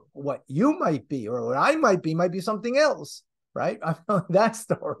 what you might be, or what I might be something else, right? I'm telling that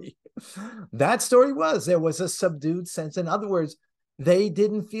story. That story there was a subdued sense. In other words, they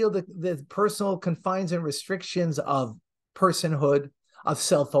didn't feel the personal confines and restrictions of personhood, of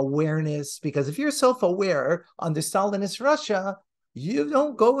self-awareness. Because if you're self-aware under Stalinist Russia, you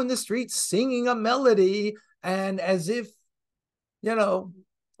don't go in the streets singing a melody and as if,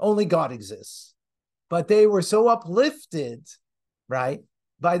 only God exists. But they were so uplifted, right,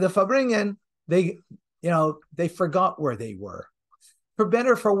 by the fabringen, they forgot where they were. For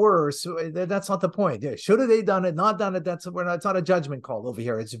better, for worse, that's not the point. Should have they done it, not done it? It's not a judgment call over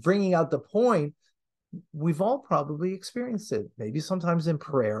here. It's bringing out the point. We've all probably experienced it. Maybe sometimes in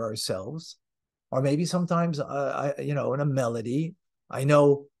prayer ourselves, or maybe sometimes, in a melody. I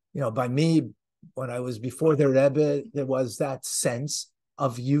know, by me, when I was before the Rebbe, there was that sense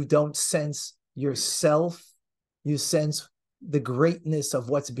of you don't sense yourself. You sense the greatness of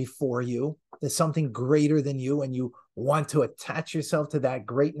what's before you. There's something greater than you, and you want to attach yourself to that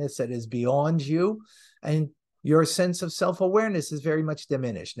greatness that is beyond you, and your sense of self-awareness is very much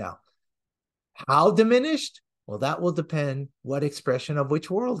diminished. Now, how diminished? Well, that will depend what expression of which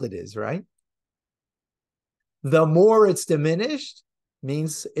world it is, right? The more it's diminished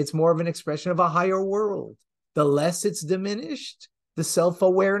means it's more of an expression of a higher world. The less it's diminished, the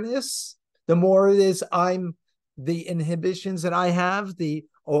self-awareness, the more it is the inhibitions that I have,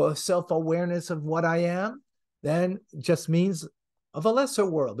 or self-awareness of what I am, then just means of a lesser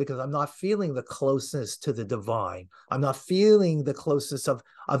world, because I'm not feeling the closeness to the divine. I'm not feeling the closeness of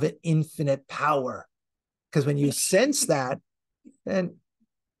an infinite power. Because when you sense that, then,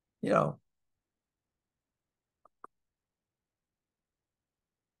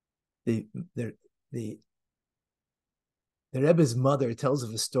 the the the the Rebbe's mother tells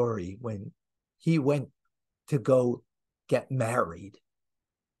of a story when he went to go get married,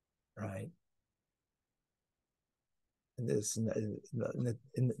 right? And this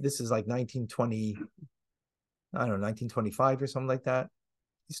is like 1920, I don't know, 1925 or something like that.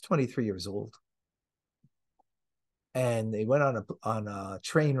 He's 23 years old. And they went on a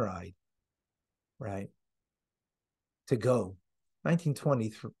train ride, right? To go.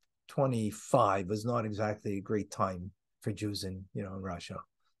 1925 was not exactly a great time for Jews in Russia.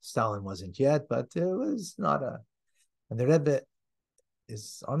 Stalin wasn't yet, but it was not a. And the Rebbe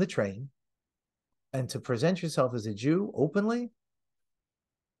is on the train, and to present yourself as a Jew openly,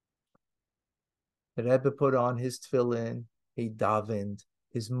 the Rebbe put on his tefillin, he davened.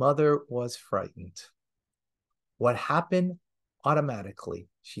 His mother was frightened. What happened automatically,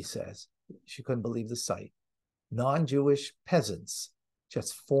 she says, she couldn't believe the sight. Non-Jewish peasants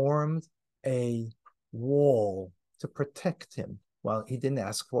just formed a wall to protect him. Well, he didn't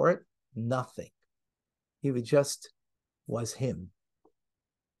ask for it, nothing. He was him.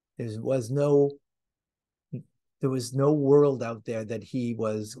 There was no world out there that he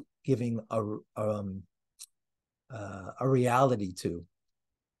was giving a reality to.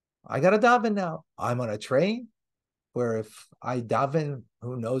 I got to daven now. I'm on a train where if I daven,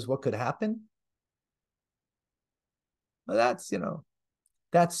 who knows what could happen? Well,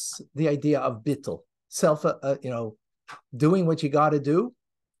 that's the idea of bittul, doing what you got to do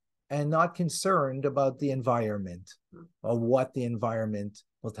and not concerned about the environment or what the environment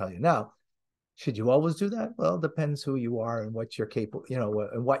will tell you. Now, should you always do that? Well, it depends who you are and what you're capable,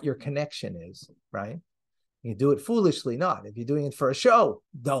 and what your connection is, right? You do it foolishly, not. If you're doing it for a show,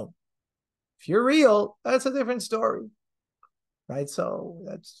 don't. If you're real, that's a different story, right? So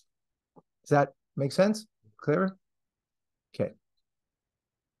does that make sense? Clear? Okay.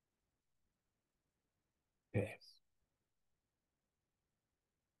 Okay.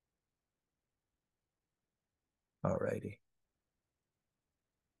 All righty.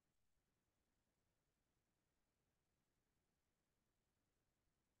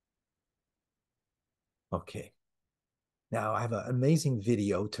 Okay. Now I have an amazing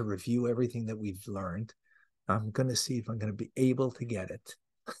video to review everything that we've learned. I'm going to see if I'm going to be able to get it.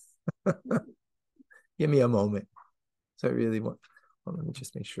 Give me a moment. So I really want. Well, let me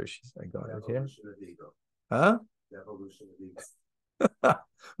just make sure I got it here. Huh?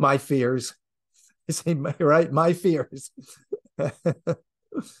 My fears. You say, right? My fears.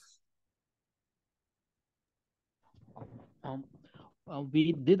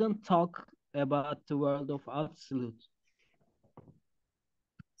 We didn't talk about the world of absolute.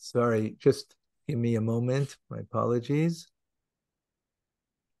 Sorry, just give me a moment. My apologies.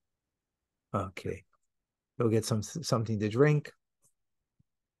 Okay. Go get something to drink.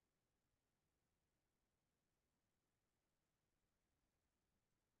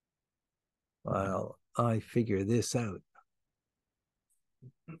 While I figure this out.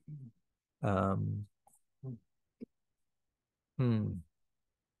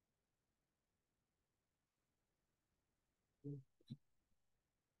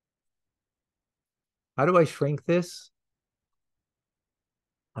 How do I shrink this?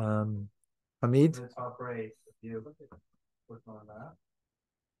 Hamid?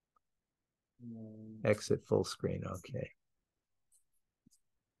 Exit full screen, okay.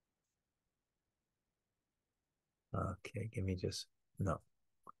 Okay, give me no.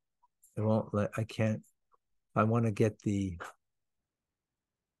 It won't I can't, I want to get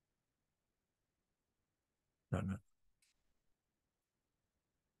no.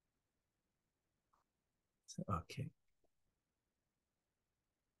 Okay.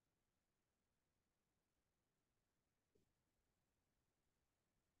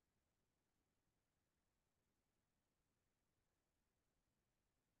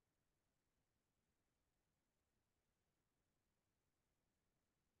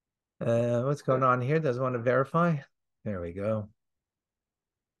 What's going on here? Does want to verify? There we go.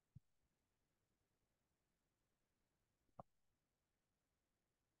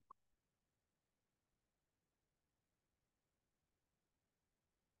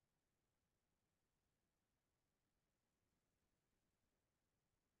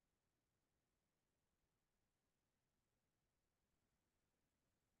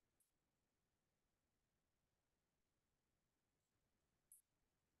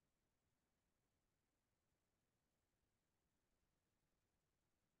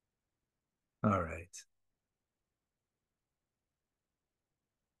 All right.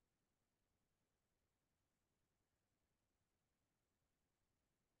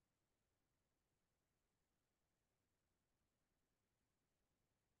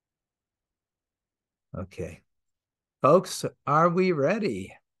 Okay. Folks, are we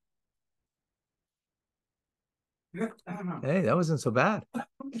ready? Hey, that wasn't so bad.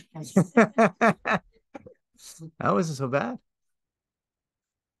 That wasn't so bad.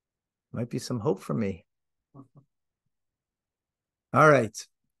 Might be some hope for me. All right.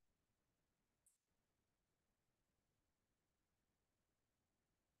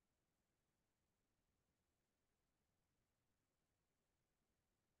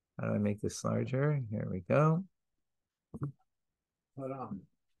 How do I make this larger? Here we go. Hold on.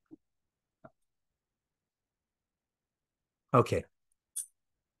 Okay.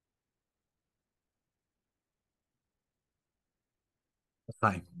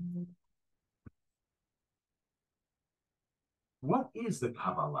 Fine. What is the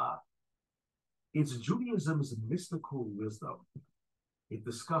Kabbalah? It's Judaism's mystical wisdom. It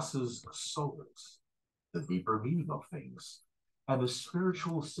discusses souls, the deeper meaning of things, and the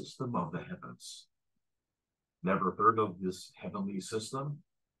spiritual system of the heavens. Never heard of this heavenly system?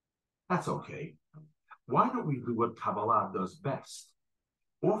 That's okay. Why don't we do what Kabbalah does best?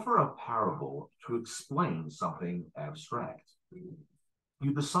 Offer a parable to explain something abstract.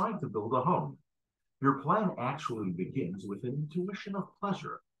 You decide to build a home. Your plan actually begins with an intuition of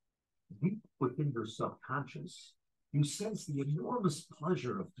pleasure. Deep within your subconscious, you sense the enormous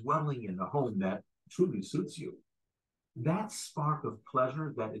pleasure of dwelling in a home that truly suits you. That spark of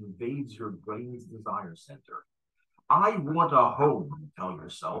pleasure that invades your brain's desire center. I want a home, you tell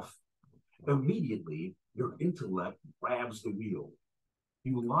yourself. Immediately, your intellect grabs the wheel.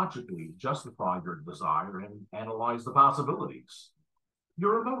 You logically justify your desire and analyze the possibilities.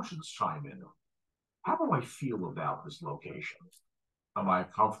 Your emotions chime in. How do I feel about this location? Am I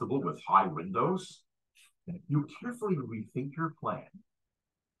comfortable with high windows? You carefully rethink your plan.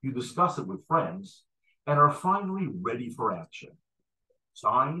 You discuss it with friends and are finally ready for action.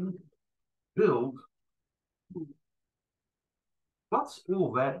 Sign, build. What's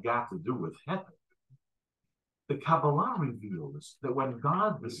all that got to do with heaven? The Kabbalah reveals that when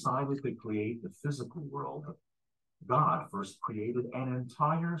God decided to create the physical world, God first created an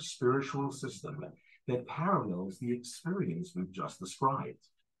entire spiritual system that parallels the experience we've just described.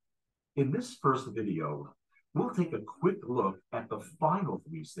 In this first video, we'll take a quick look at the final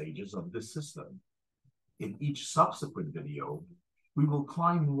 3 stages of this system. In each subsequent video, we will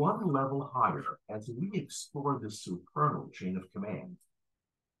climb one level higher as we explore this supernal chain of command.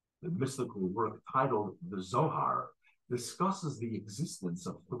 The mystical work titled The Zohar discusses the existence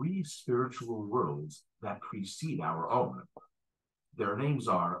of 3 spiritual worlds that precede our own. Their names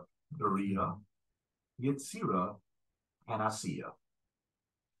are Beriah, Yetzirah, and Asiya.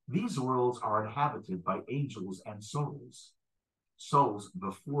 These worlds are inhabited by angels and souls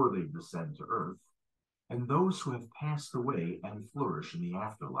before they descend to earth, and those who have passed away and flourish in the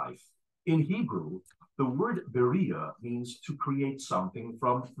afterlife. In Hebrew, the word Beriah means to create something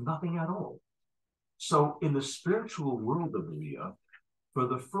from nothing at all. So in the spiritual world of Beriah, for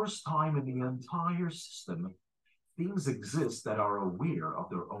the first time in the entire system, things exist that are aware of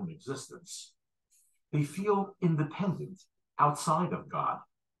their own existence. They feel independent, outside of God.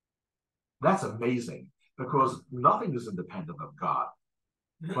 That's amazing, because nothing is independent of God.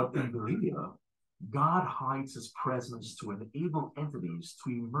 But in Beriah, God hides his presence to enable entities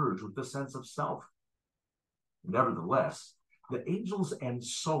to emerge with a sense of self. Nevertheless, the angels and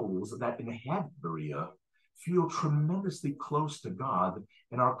souls that inhabit Beriah feel tremendously close to God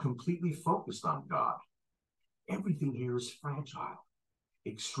and are completely focused on God. Everything here is fragile,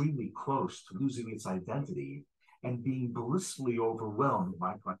 extremely close to losing its identity and being blissfully overwhelmed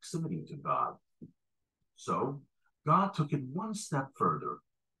by proximity to God. So, God took it one step further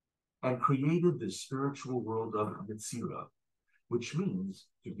and created the spiritual world of Yetzirah, which means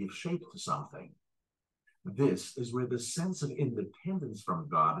to give shape to something. This is where the sense of independence from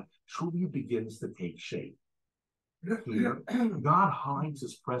God truly begins to take shape. Here, God hides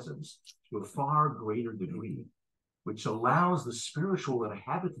his presence to a far greater degree, which allows the spiritual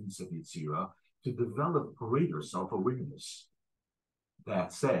inhabitants of Yetzirah to develop greater self-awareness.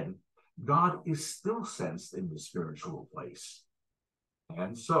 That said, God is still sensed in the spiritual place.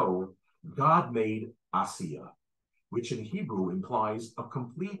 And so, God made Asiya, which in Hebrew implies a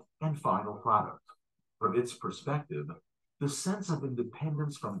complete and final product. From its perspective, the sense of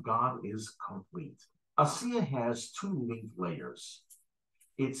independence from God is complete. Asiya has 2 linked layers.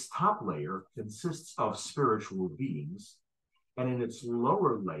 Its top layer consists of spiritual beings, and in its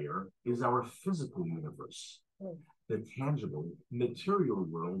lower layer is our physical universe, the tangible, material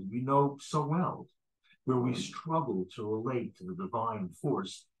world we know so well, where we struggle to relate to the divine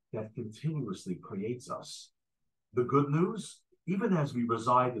force that continuously creates us. The good news, even as we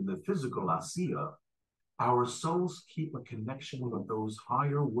reside in the physical Asiya, Our souls keep a connection with those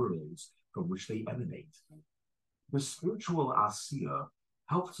higher worlds from which they emanate. The spiritual Asiya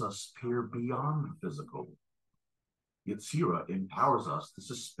helps us peer beyond the physical. Yetzirah empowers us to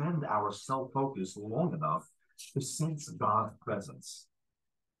suspend our self-focus long enough to sense God's presence.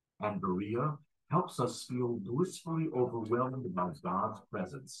 And Beriah helps us feel blissfully overwhelmed by God's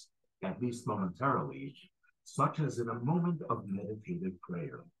presence, at least momentarily, such as in a moment of meditative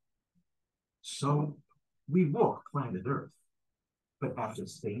prayer. So, we walk planet Earth, but at the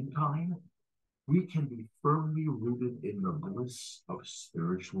same time, we can be firmly rooted in the bliss of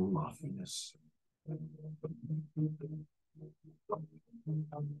spiritual loftiness.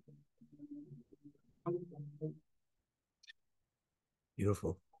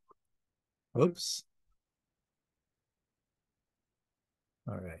 Beautiful. Oops.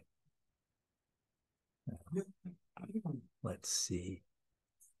 All right. Let's see.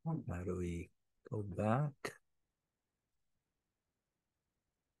 How do we go back?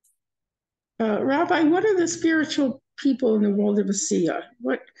 Rabbi, what are the spiritual people in the world of Asiya?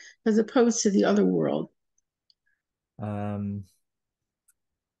 What, as opposed to the other world? Okay,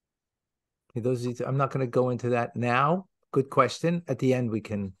 I'm not going to go into that now. Good question. At the end, we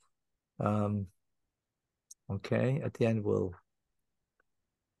can. Okay, at the end, we'll.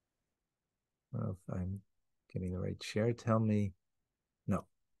 I don't know if I'm getting the right share. Tell me. No.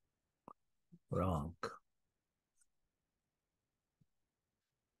 Wrong.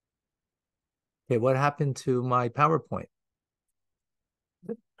 Okay, what happened to my PowerPoint?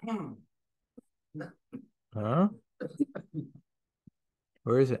 Huh?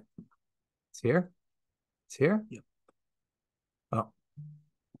 Where is it? It's here? It's here? Yep. Oh.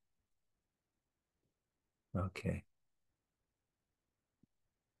 Okay.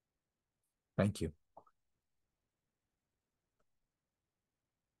 Thank you.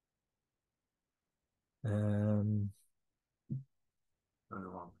 On the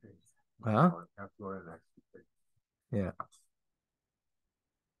wrong page. Huh? Yeah.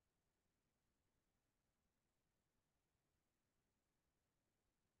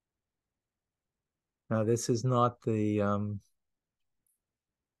 Now this is not the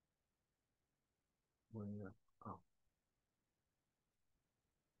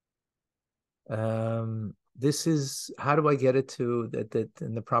this is, how do I get it to that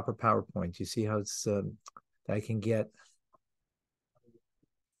in the proper PowerPoint? You see how it's I can get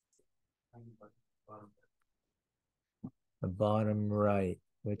the bottom right.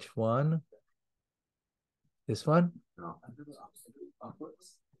 Which one? This one? No.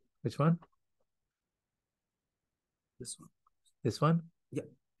 Which one? This one. This one? Yep.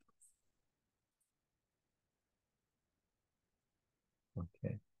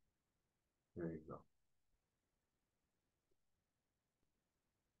 Okay. There you go.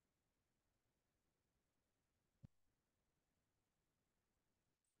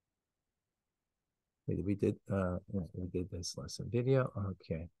 We did this lesson video.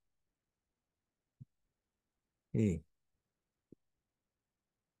 Okay. Maybe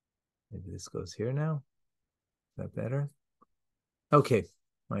this goes here now. Is that better? Okay.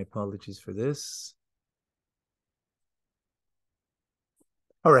 My apologies for this.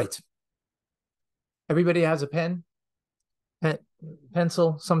 All right. Everybody has a pen,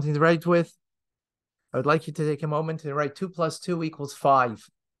 pencil, something to write with. I would like you to take a moment to write 2 + 2 = 5.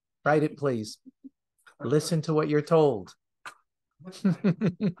 Write it, please. Listen to what you're told.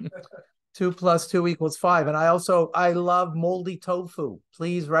 2 + 2 = 5. And I love moldy tofu.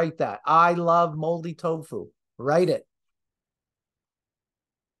 Please write that. I love moldy tofu. Write it.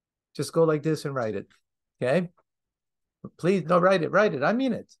 Just go like this and write it. Okay? Please, no, write it. Write it. I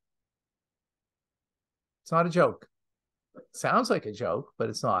mean it. It's not a joke. Sounds like a joke, but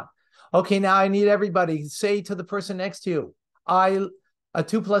it's not. Okay, now I need everybody. Say to the person next to you, 2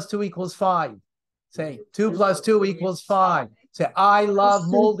 + 2 = 5. Say 2 + 2 = 5. Say, I love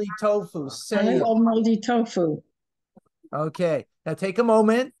moldy tofu. Say I love moldy tofu. Okay, now take a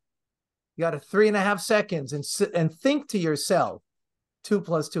moment. You got 3.5 seconds and think to yourself, 2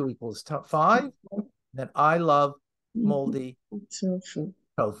 + 2 = 5. Then I love moldy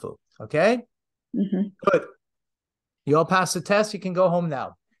tofu. Okay? Mm-hmm. Good. You all passed the test. You can go home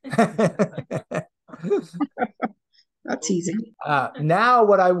now. That's easy. Now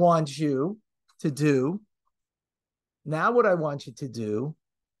what I want you to do,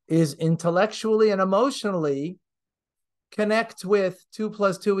 is intellectually and emotionally connect with 2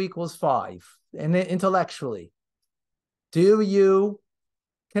 + 2 = 5. And intellectually, do you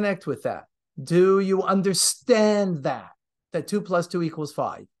connect with that? Do you understand that 2 + 2 =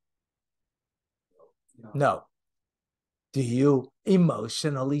 5? No. Do you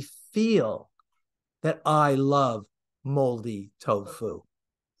emotionally feel that I love moldy tofu.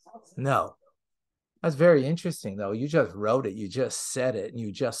 No. That's very interesting, though. You just wrote it, you just said it, and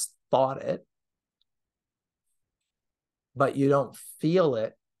you just thought it. But you don't feel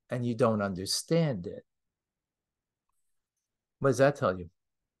it, and you don't understand it. What does that tell you?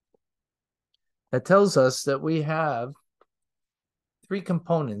 That tells us that we have three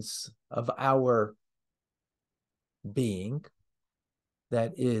components of our being.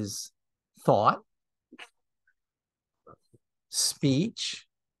 That is thought, speech,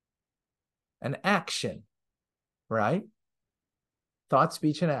 and action, right? Thought,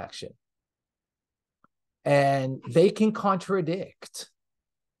 speech, and action. And they can contradict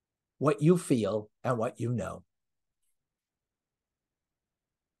what you feel and what you know.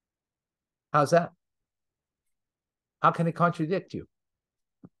 How's that? How can it contradict you?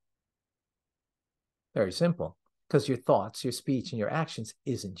 Very simple. Because your thoughts, your speech, and your actions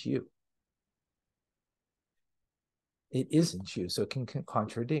isn't you. It isn't you, so it can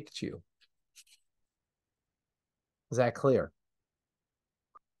contradict you. Is that clear?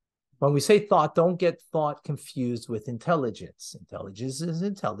 When we say thought, don't get thought confused with intelligence. Intelligence is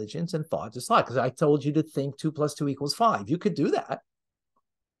intelligence and thought is thought. Because I told you to think 2 + 2 = 5. You could do that.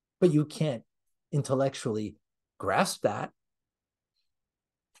 But you can't intellectually grasp that.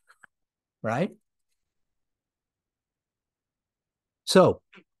 Right? So,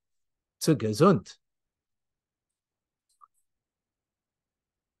 zu gesund.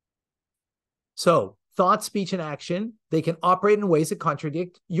 So, thought, speech, and action, they can operate in ways that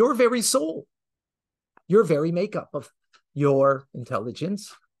contradict your very soul, your very makeup of your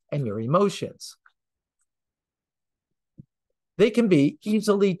intelligence and your emotions. They can be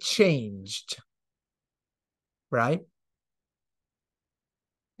easily changed, right?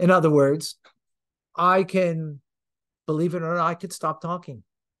 In other words, I can, believe it or not, I could stop talking.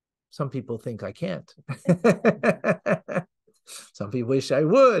 Some people think I can't. Some people wish I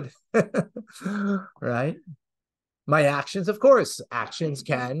would, right? My actions, of course, actions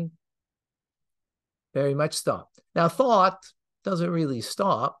can very much stop. Now, thought doesn't really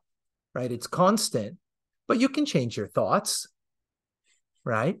stop, right? It's constant, but you can change your thoughts,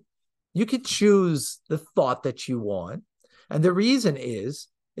 right? You could choose the thought that you want. And the reason is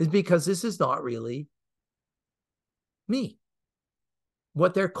because this is not really me.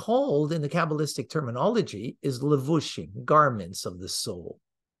 What they're called in the Kabbalistic terminology is levushim, garments of the soul.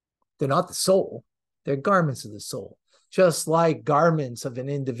 They're not the soul, they're garments of the soul. Just like garments of an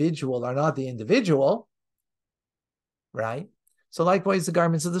individual are not the individual, right? So likewise, the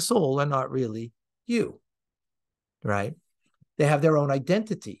garments of the soul are not really you, right? They have their own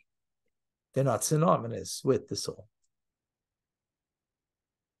identity. They're not synonymous with the soul.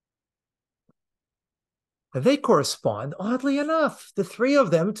 They correspond, oddly enough, the three of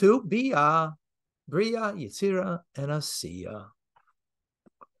them to Bia, Bria, Yetzira, and Asiya.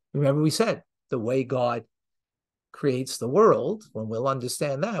 Remember we said the way God creates the world, when we'll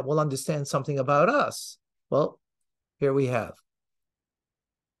understand that, we'll understand something about us. Well, here we have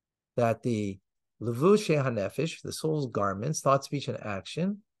that the Levushe HaNefesh, the soul's garments, thought, speech, and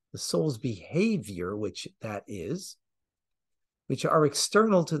action, the soul's behavior, which that is, which are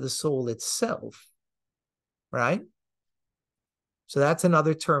external to the soul itself, right? So that's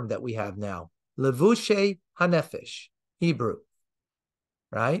another term that we have now. Levushe HaNefesh, Hebrew,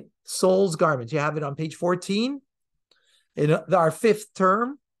 right? Soul's garments. You have it on page 14 in our fifth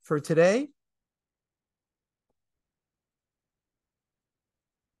term for today.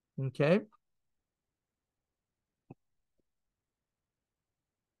 Okay.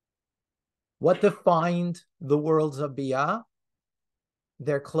 What defined the worlds of Biyah?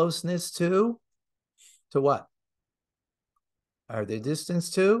 Their closeness to what? Or their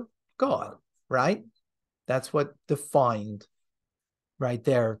distance to God, right? That's what defined, right,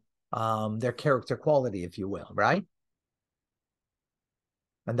 their character quality, if you will, right?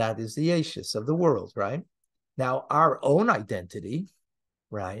 And that is the Yeshus of the world, right? Now, our own identity,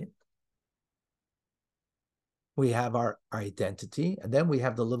 right? We have our identity, and then we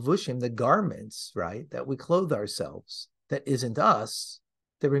have the levushim, the garments, right, that we clothe ourselves, that isn't us,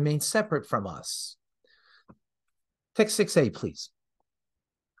 that remains separate from us. Text 6a, please.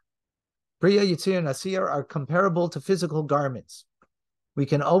 Bria, Yitzir, and Asir are comparable to physical garments. We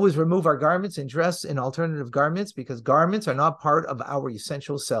can always remove our garments and dress in alternative garments because garments are not part of our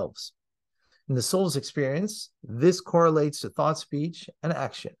essential selves. In the soul's experience, this correlates to thought, speech, and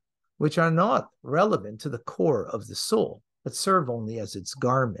action, which are not relevant to the core of the soul, but serve only as its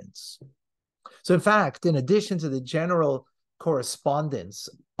garments. So in fact, in addition to the general correspondence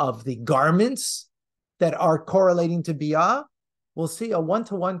of the garments that are correlating to Biyah, we'll see a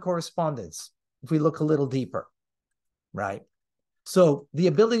one-to-one correspondence if we look a little deeper, right? So the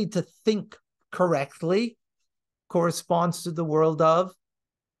ability to think correctly corresponds to the world of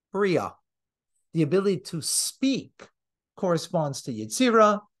Bria. The ability to speak corresponds to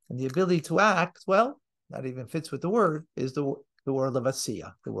Yetzirah, and the ability to act, well, that even fits with the word, is the world of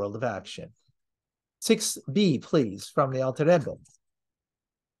Asiya, the world of action. 6b, please, from the Alter Rebbe.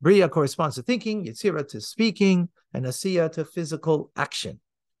 Bria corresponds to thinking, Yetzirah to speaking, and Asiya to physical action.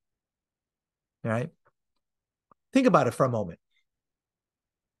 All right? Think about it for a moment.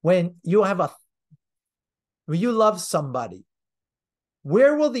 When you love somebody,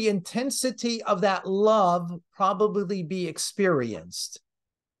 where will the intensity of that love probably be experienced?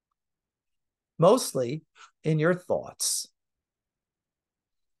 Mostly in your thoughts.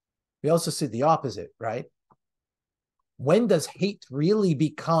 We also see the opposite, right? When does hate really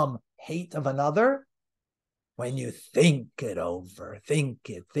become hate of another? When you think it over, think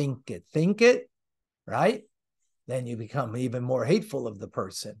it, right? Then you become even more hateful of the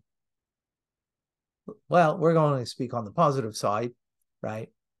person. Well, we're going to speak on the positive side, right?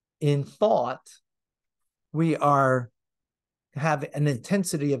 In thought, we have an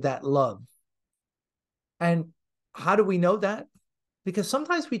intensity of that love. And how do we know that? Because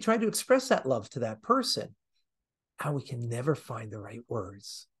sometimes we try to express that love to that person, and we can never find the right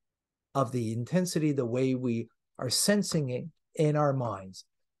words of the intensity, the way we are sensing it in our minds.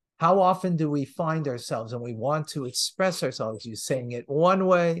 How often do we find ourselves and we want to express ourselves, you saying it one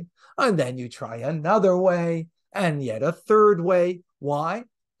way, and then you try another way, and yet a third way. Why?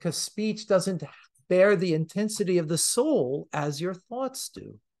 Because speech doesn't bear the intensity of the soul as your thoughts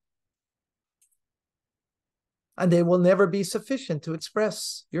do. And they will never be sufficient to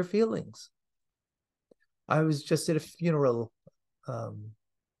express your feelings. I was just at a funeral, a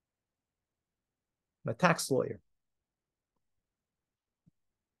tax lawyer,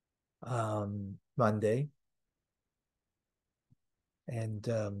 Monday. And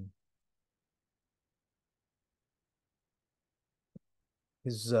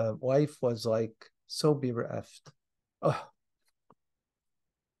his wife was like so bereft. Oh.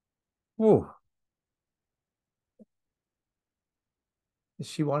 Whew.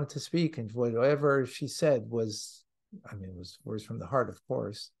 She wanted to speak, and whatever she said was, it was words from the heart, of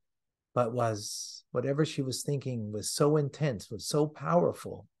course, but was whatever she was thinking was so intense, was so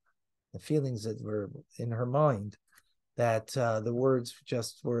powerful, the feelings that were in her mind, that the words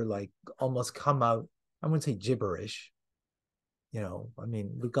just were like almost come out. I wouldn't say gibberish. We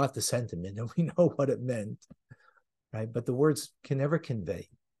got the sentiment and we know what it meant, right? But the words can never convey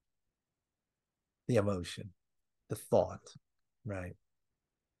the emotion, the thought, right?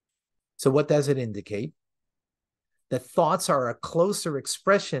 So what does it indicate? That thoughts are a closer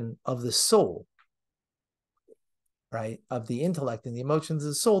expression of the soul, right? Of the intellect and the emotions of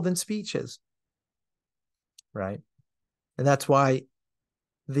the soul than speech is, right? And that's why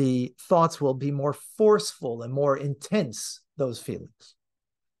the thoughts will be more forceful and more intense, those feelings.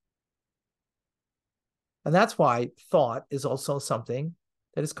 And that's why thought is also something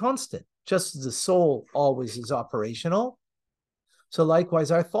that is constant. Just as the soul always is operational, so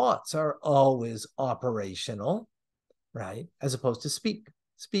likewise our thoughts are always operational, right? As opposed to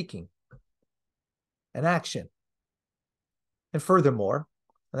speaking and action. And furthermore,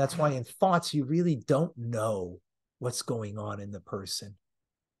 and that's why in thoughts you really don't know what's going on in the person,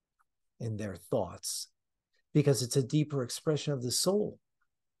 in their thoughts, because it's a deeper expression of the soul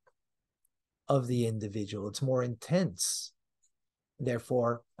of the individual. It's more intense,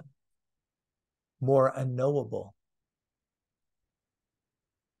 therefore more unknowable,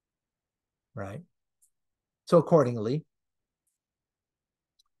 right? So accordingly,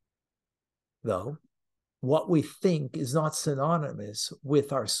 though, what we think is not synonymous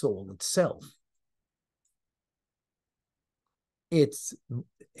with our soul itself. It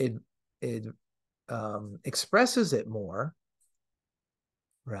expresses it more,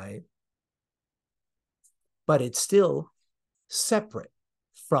 right? But it's still separate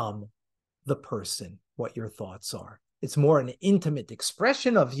from the person, what your thoughts are. It's more an intimate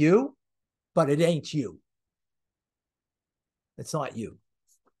expression of you, but it ain't you. It's not you.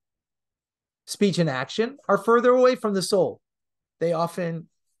 Speech and action are further away from the soul. They often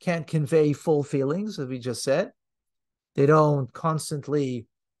can't convey full feelings, as we just said. They don't constantly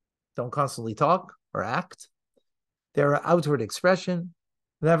talk or act. They're an outward expression.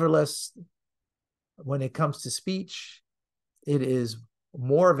 Nevertheless, when it comes to speech, it is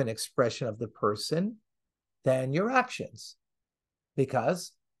more of an expression of the person than your actions.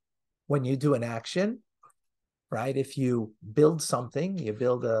 Because when you do an action, right, if you build something, you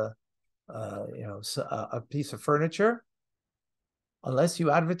build a piece of furniture, unless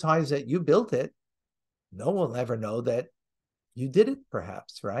you advertise that you built it, no one will ever know that you did it,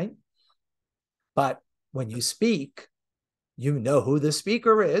 perhaps, right? But when you speak, you know who the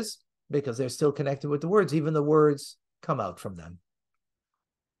speaker is because they're still connected with the words. Even the words come out from them.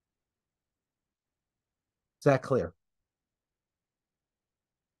 Is that clear?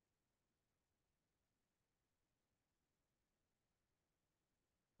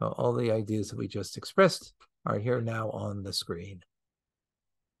 Well, all the ideas that we just expressed are here now on the screen.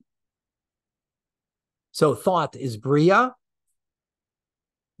 So thought is bria.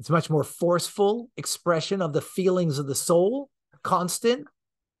 It's a much more forceful expression of the feelings of the soul, constant,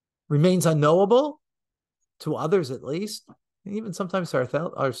 remains unknowable to others at least, and even sometimes to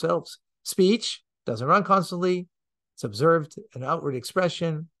ourselves. Speech doesn't run constantly. It's observed, an outward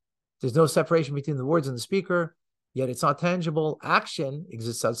expression. There's no separation between the words and the speaker, yet it's not tangible. Action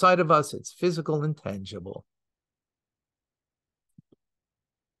exists outside of us. It's physical and tangible.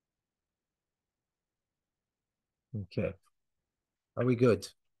 Okay. Are we good?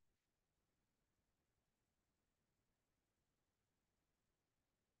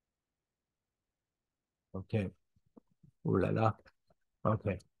 Okay. Ooh la la.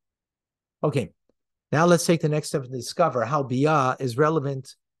 Okay. Okay. Now let's take the next step and discover how Biyah is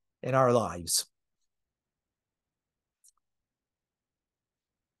relevant in our lives.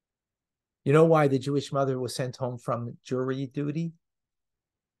 You know why the Jewish mother was sent home from jury duty?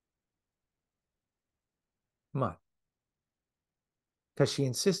 Come on. Because she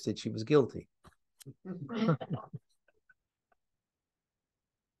insisted she was guilty.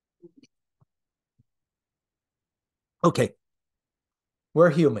 Okay. We're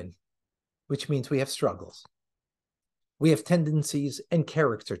human, which means we have struggles. We have tendencies and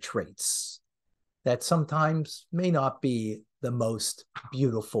character traits that sometimes may not be the most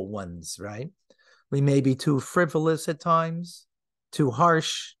beautiful ones, right? We may be too frivolous at times, too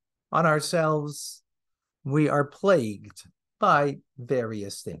harsh on ourselves. We are plagued by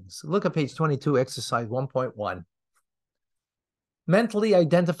various things. Look at page 22, exercise 1.1. Mentally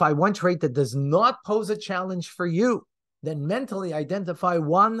identify one trait that does not pose a challenge for you. Then mentally identify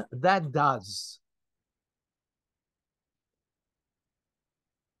one that does.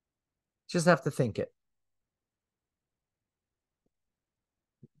 Just have to think it.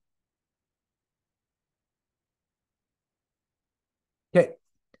 Okay,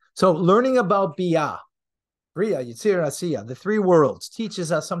 so learning about Biyah, Bria, Yitzir, Asiya, the three worlds,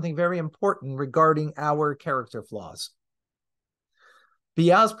 teaches us something very important regarding our character flaws.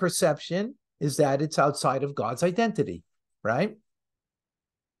 Biyah's perception is that it's outside of God's identity, right?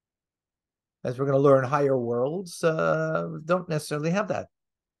 As we're going to learn, higher worlds don't necessarily have that.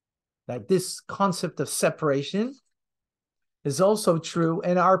 That this concept of separation is also true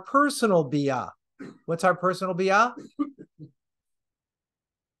in our personal Biyah. What's our personal Biyah?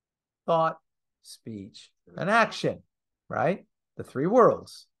 Thought, speech, and action, right? The three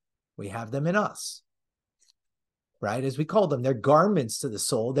worlds. We have them in us, right? As we call them, they're garments to the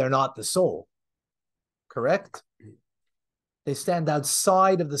soul. They're not the soul, correct? They stand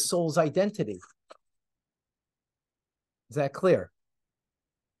outside of the soul's identity. Is that clear?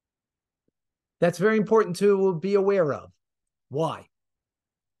 That's very important to be aware of. Why?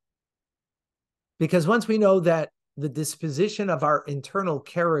 Because once we know that the disposition of our internal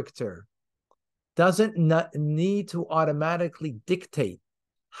character doesn't need to automatically dictate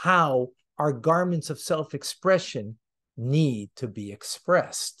how our garments of self-expression need to be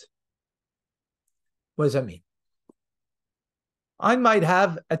expressed. What does that mean? I might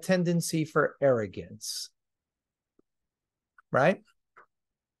have a tendency for arrogance, right?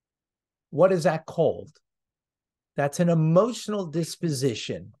 What is that called? That's an emotional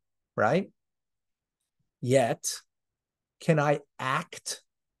disposition, right? Yet, can I act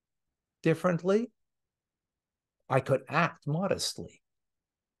differently? I could act modestly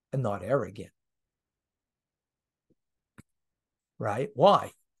and not arrogant, right?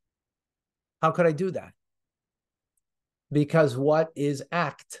 Why? How could I do that? Because what is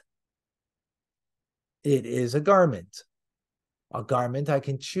act? It is a garment. A garment, I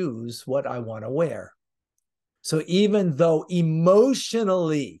can choose what I want to wear. So even though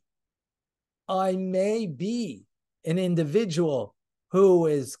emotionally I may be an individual who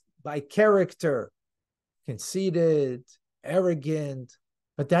is by character conceited, arrogant,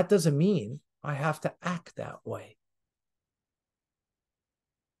 but that doesn't mean I have to act that way,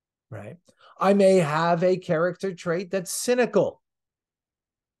 right? I may have a character trait that's cynical.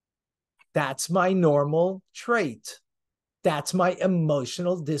 That's my normal trait. That's my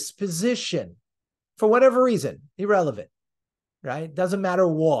emotional disposition. For whatever reason, irrelevant, right? Doesn't matter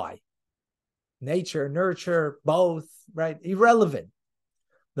why. nature, nurture, both, right? Irrelevant.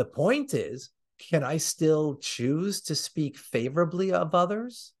 The point is, can I still choose to speak favorably of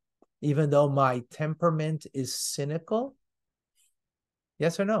others, even though my temperament is cynical?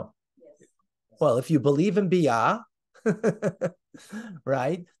 Yes or no? Yes. Well, if you believe in Biyah,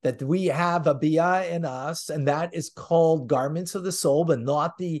 right, that we have a Biyah in us, and that is called garments of the soul, but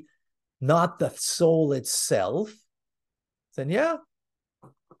not the soul itself, then yeah,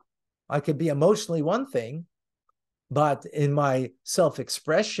 I could be emotionally one thing, but in my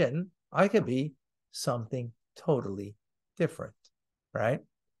self-expression, I could be something totally different, right?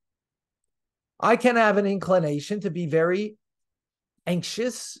 I can have an inclination to be very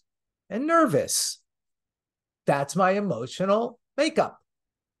anxious and nervous. That's my emotional makeup,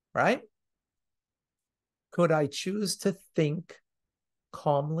 right? Could I choose to think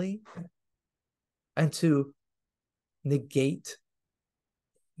calmly and to negate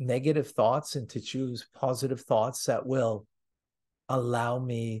negative thoughts and to choose positive thoughts that will allow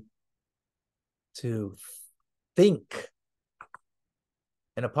me to think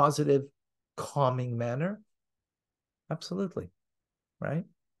in a positive, calming manner? Absolutely, right?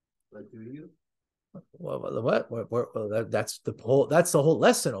 Like you? Well, that's the whole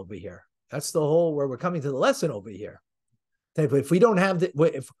lesson over here. That's the whole where we're coming to the lesson over here. If we don't have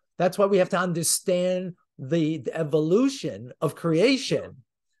if that's why we have to understand the evolution of creation,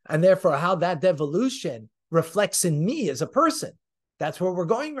 and therefore how that devolution reflects in me as a person. That's where we're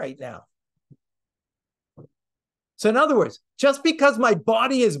going right now. So in other words, just because my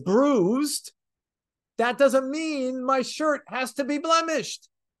body is bruised, that doesn't mean my shirt has to be blemished.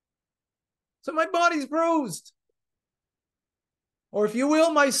 So my body's bruised. Or if you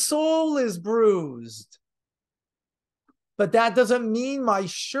will, my soul is bruised. But that doesn't mean my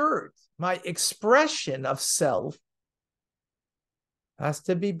shirt, my expression of self, has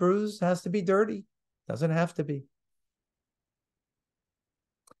to be bruised, has to be dirty. Doesn't have to be.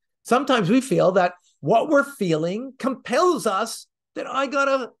 Sometimes we feel that what we're feeling compels us that I'm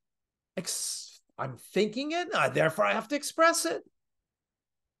thinking it, therefore I have to express it.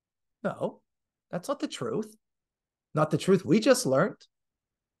 No, that's not the truth. Not the truth we just learned.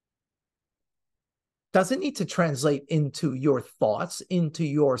 Doesn't need to translate into your thoughts, into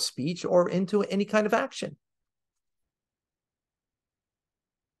your speech, or into any kind of action.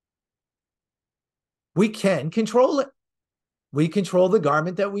 We can control it. We control the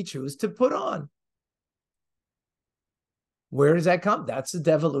garment that we choose to put on. Where does that come? That's the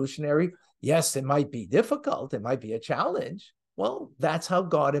devolutionary. Yes, it might be difficult. It might be a challenge. Well, that's how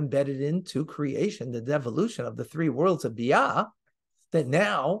God embedded into creation the devolution of the three worlds of Biyah, that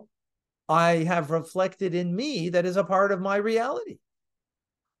now I have reflected in me that is a part of my reality.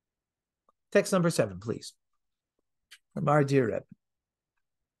 Text number 7, please. From our dear Rebbe.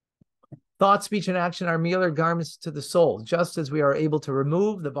 Thought, speech, and action are merely garments to the soul. Just as we are able to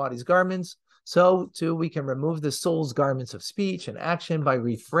remove the body's garments, so too we can remove the soul's garments of speech and action by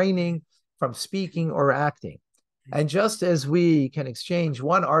refraining from speaking or acting. And just as we can exchange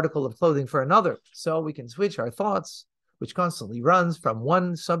one article of clothing for another, so we can switch our thoughts, which constantly runs from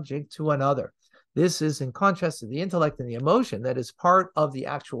one subject to another. This is in contrast to the intellect and the emotion that is part of the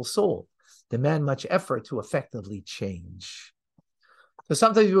actual soul, demand much effort to effectively change. So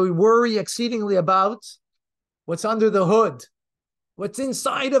sometimes we worry exceedingly about what's under the hood, what's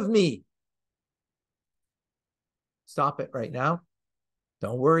inside of me. Stop it right now.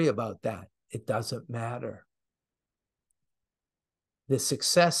 Don't worry about that. It doesn't matter. The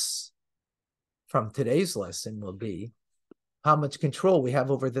success from today's lesson will be how much control we have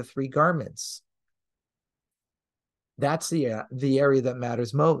over the three garments. That's the area that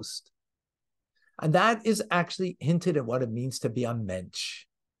matters most. And that is actually hinted at what it means to be a mensch,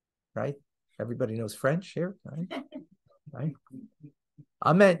 right? Everybody knows French here, right? Right?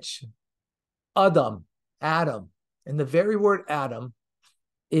 A mensch, Adam. And the very word Adam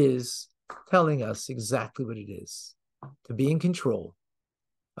is telling us exactly what it is. To be in control.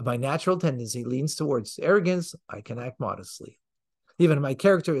 My natural tendency leans towards arrogance. I can act modestly. Even if my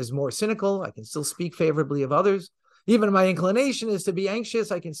character is more cynical, I can still speak favorably of others. Even if my inclination is to be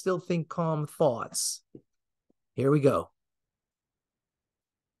anxious, I can still think calm thoughts. Here we go.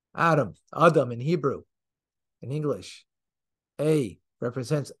 Adam in Hebrew. In English, A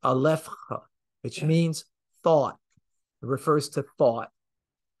represents alefcha, which means thought. It refers to thought.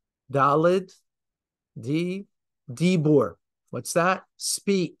 Dalid, dibur. What's that?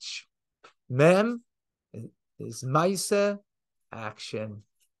 Speech. Mem is maisa, action.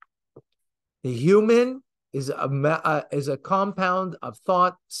 The human is a compound of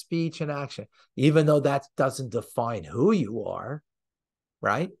thought, speech, and action, even though that doesn't define who you are,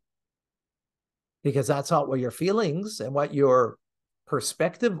 right? because that's not what your feelings and what your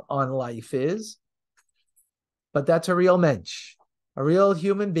perspective on life is. But that's a real mensch. A real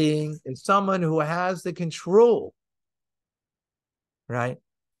human being is someone who has the control, right?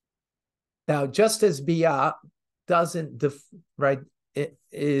 Now, just as Bia doesn't,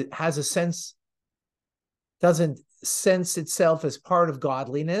 it has a sense, doesn't sense itself as part of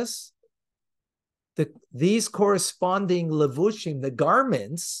godliness, these corresponding levushim, the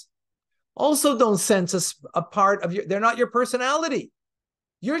garments, also don't sense a part of they're not your personality.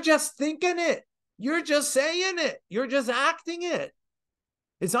 You're just thinking it. You're just saying it. You're just acting it.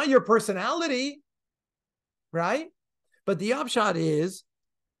 It's not your personality, right? But the upshot is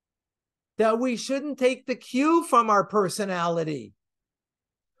that we shouldn't take the cue from our personality.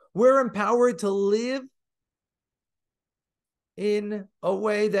 We're empowered to live in a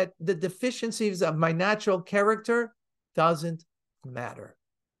way that the deficiencies of my natural character doesn't matter.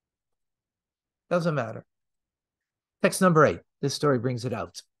 Doesn't matter. Text number 8. This story brings it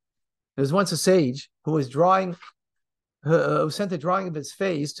out. There was once a sage who was who sent a drawing of his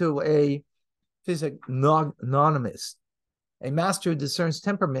face to a physiognomist, a master who discerns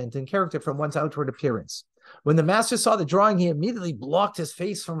temperament and character from one's outward appearance. When the master saw the drawing, he immediately blocked his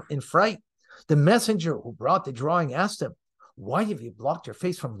face in fright. The messenger who brought the drawing asked him, "Why have you blocked your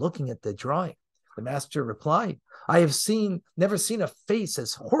face from looking at the drawing?" The master replied, "I have never seen a face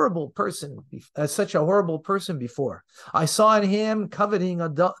as such a horrible person before. I saw in him coveting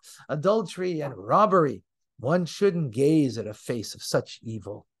adultery and robbery. One shouldn't gaze at a face of such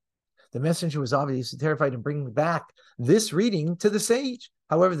evil." The messenger was obviously terrified and bringing back this reading to the sage.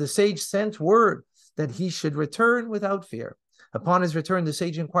 However, the sage sent word that he should return without fear. Upon his return, the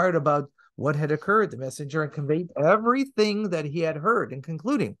sage inquired about what had occurred. The messenger conveyed everything that he had heard, and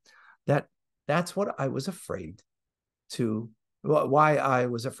concluding that that's what I was afraid why I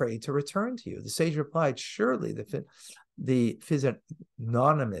was afraid to return to you. The sage replied, "Surely the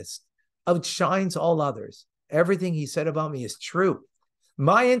physiognomist outshines all others. Everything he said about me is true.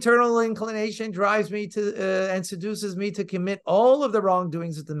 My internal inclination drives me to and seduces me to commit all of the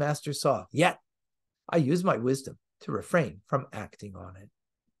wrongdoings that the master saw. Yet I use my wisdom to refrain from acting on it."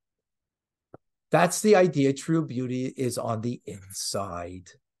 That's the idea. True beauty is on the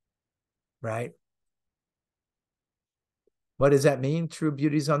inside, right? What does that mean? True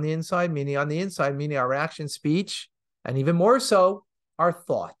beauty is on the inside, meaning our action, speech, and even more so, our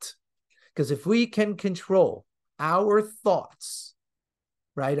thought. Because if we can control our thoughts,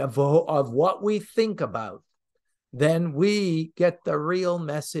 right, of what we think about, then we get the real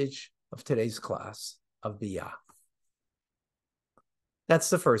message of today's class of Biyah.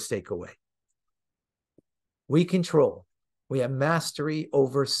 That's the first takeaway. We control. We have mastery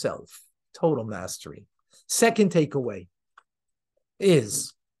over self, total mastery. Second takeaway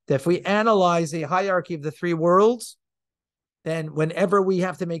is that if we analyze the hierarchy of the three worlds, then whenever we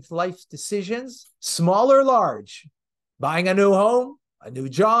have to make life decisions, small or large, buying a new home, a new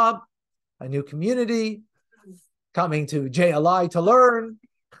job, a new community, coming to JLI to learn,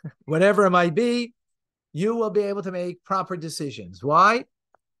 whatever it might be, you will be able to make proper decisions. Why?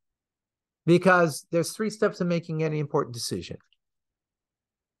 Because there's 3 steps to making any important decision.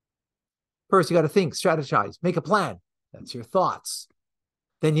 First, you got to think, strategize, make a plan. That's your thoughts.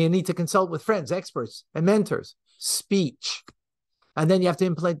 Then you need to consult with friends, experts, and mentors. Speech. And then you have to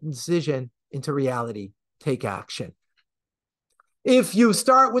implement the decision into reality. Take action. If you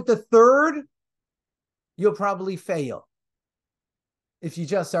start with the third, you'll probably fail. If you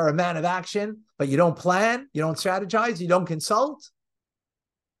just are a man of action, but you don't plan, you don't strategize, you don't consult,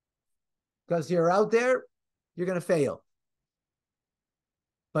 because you're out there, you're going to fail.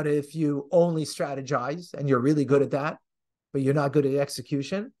 But if you only strategize, and you're really good at that, but you're not good at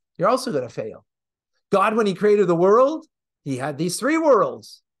execution, you're also going to fail. God, when he created the world, he had these 3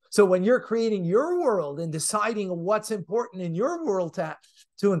 worlds. So when you're creating your world and deciding what's important in your world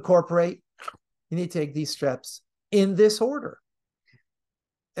to incorporate, you need to take these steps in this order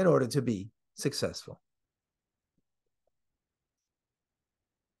in order to be successful.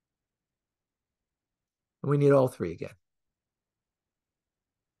 We need all 3 again.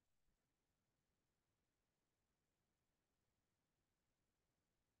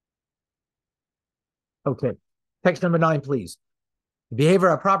 Okay, text number 9, please. The behavior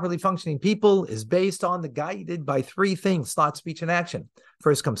of properly functioning people is guided by 3 things: thought, speech, and action.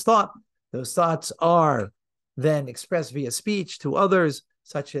 First comes thought. Those thoughts are then expressed via speech to others,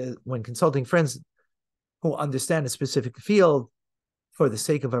 such as when consulting friends who understand a specific field for the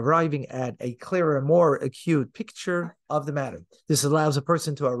sake of arriving at a clearer, more acute picture of the matter. This allows a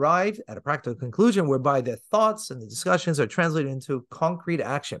person to arrive at a practical conclusion whereby their thoughts and the discussions are translated into concrete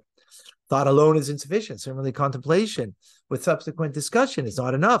action. Thought alone is insufficient. Similarly, contemplation with subsequent discussion is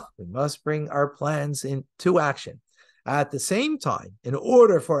not enough. We must bring our plans into action. At the same time, in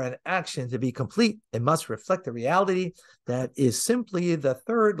order for an action to be complete, it must reflect the reality that is simply the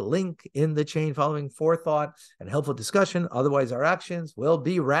third link in the chain following forethought and helpful discussion. Otherwise, our actions will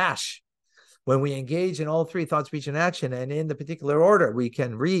be rash. When we engage in all three, thought, speech, and action, and in the particular order, we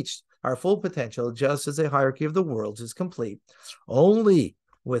can reach our full potential just as the hierarchy of the worlds is complete, only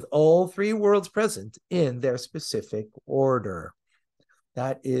with all three worlds present in their specific order.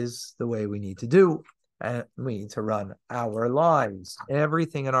 That is the way we need to do. And we need to run our lives.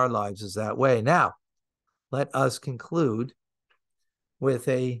 Everything in our lives is that way. Now, let us conclude with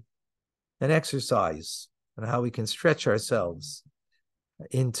an exercise on how we can stretch ourselves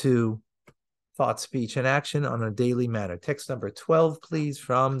into thought, speech, and action on a daily manner. Text number 12, please,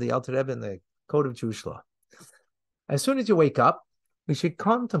 from the Alter Rebbe in the Code of Jewish Law. As soon as you wake up, we should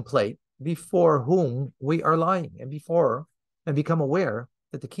contemplate before whom we are lying and become aware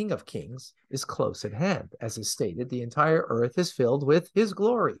that the King of Kings is close at hand. As is stated, the entire earth is filled with his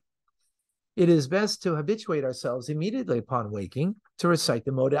glory. It is best to habituate ourselves immediately upon waking to recite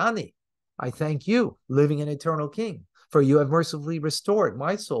the Modani. I thank you, living and eternal King, for you have mercifully restored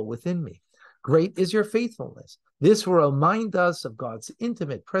my soul within me. Great is your faithfulness. This will remind us of God's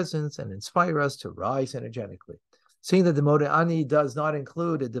intimate presence and inspire us to rise energetically. Seeing that the Modani does not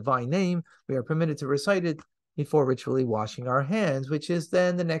include a divine name, we are permitted to recite it before ritually washing our hands, which is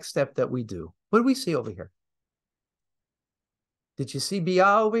then the next step that we do. What do we see over here? Did you see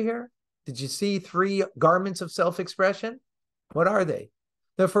Biyah over here? Did you see three garments of self-expression? What are they?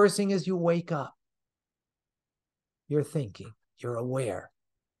 The first thing is you wake up. You're thinking. You're aware.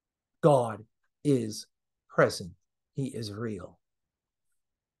 God is present. He is real.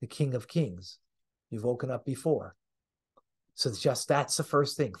 The King of Kings. You've woken up before. So that's the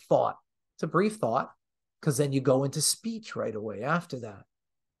first thing. Thought. It's a brief thought, because then you go into speech right away after that.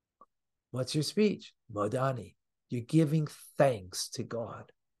 What's your speech? Modani. You're giving thanks to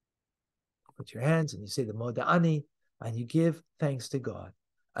God. Put your hands and you say the Modani, and you give thanks to God.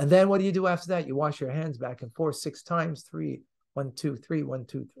 And then what do you do after that? You wash your hands back and forth 6 times. 3, 1, 2, 3, 1,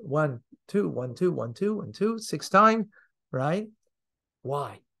 2, 1, 2, 1, 2, 1, 2, 1, 2, 6 times, right?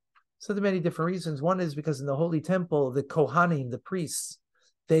 Why? So there are many different reasons. One is because in the Holy Temple, the Kohanim, the priests,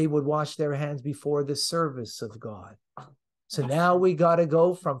 they would wash their hands before the service of God. So now we got to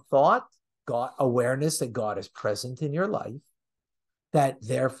go from thought, God, awareness that God is present in your life, that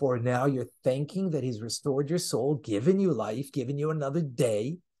therefore now you're thanking that he's restored your soul, given you life, given you another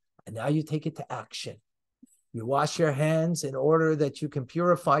day, and now you take it to action. You wash your hands in order that you can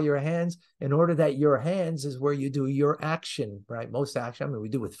purify your hands, in order that your hands is where you do your action, right? Most action, I mean, we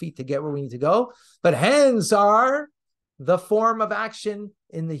do with feet to get where we need to go, but hands are the form of action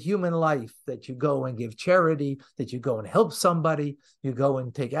in the human life, that you go and give charity, that you go and help somebody, you go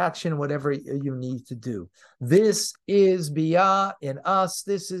and take action, whatever you need to do. This is Biyah in us.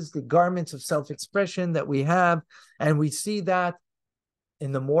 This is the garments of self-expression that we have. And we see that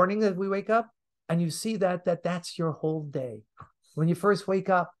in the morning as we wake up, and you see that's your whole day. When you first wake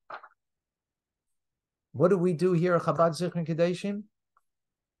up, what do we do here at Chabad Zichron Kedeshim?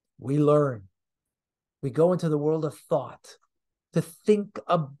 We learn. We go into the world of thought to think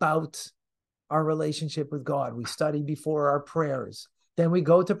about our relationship with God. We study before our prayers. Then we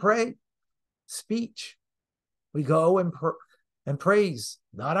go to pray. Speech. We go and praise,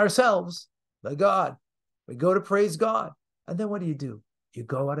 not ourselves, but God. We go to praise God. And then what do? You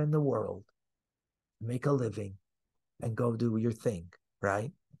go out in the world, make a living, and go do your thing,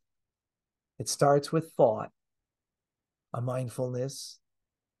 right? It starts with thought, a mindfulness,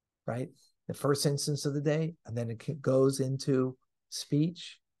 right? The first instance of the day, and then it goes into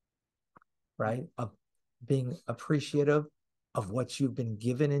speech, right? Of being appreciative of what you've been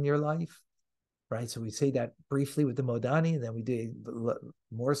given in your life, right? So we say that briefly with the Modani, and then we do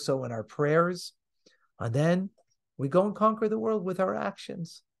more so in our prayers, and then we go and conquer the world with our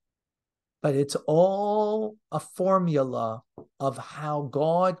actions. But it's all a formula of how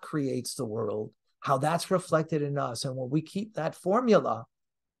God creates the world, how that's reflected in us. And when we keep that formula,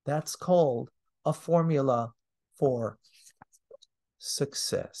 that's called a formula for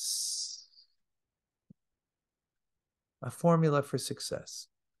success. A formula for success.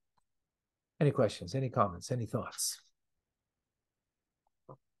 Any questions, any comments, any thoughts?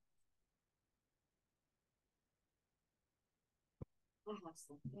 I have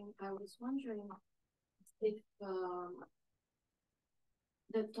something. I was wondering if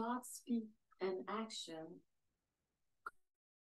the thought, speech, and action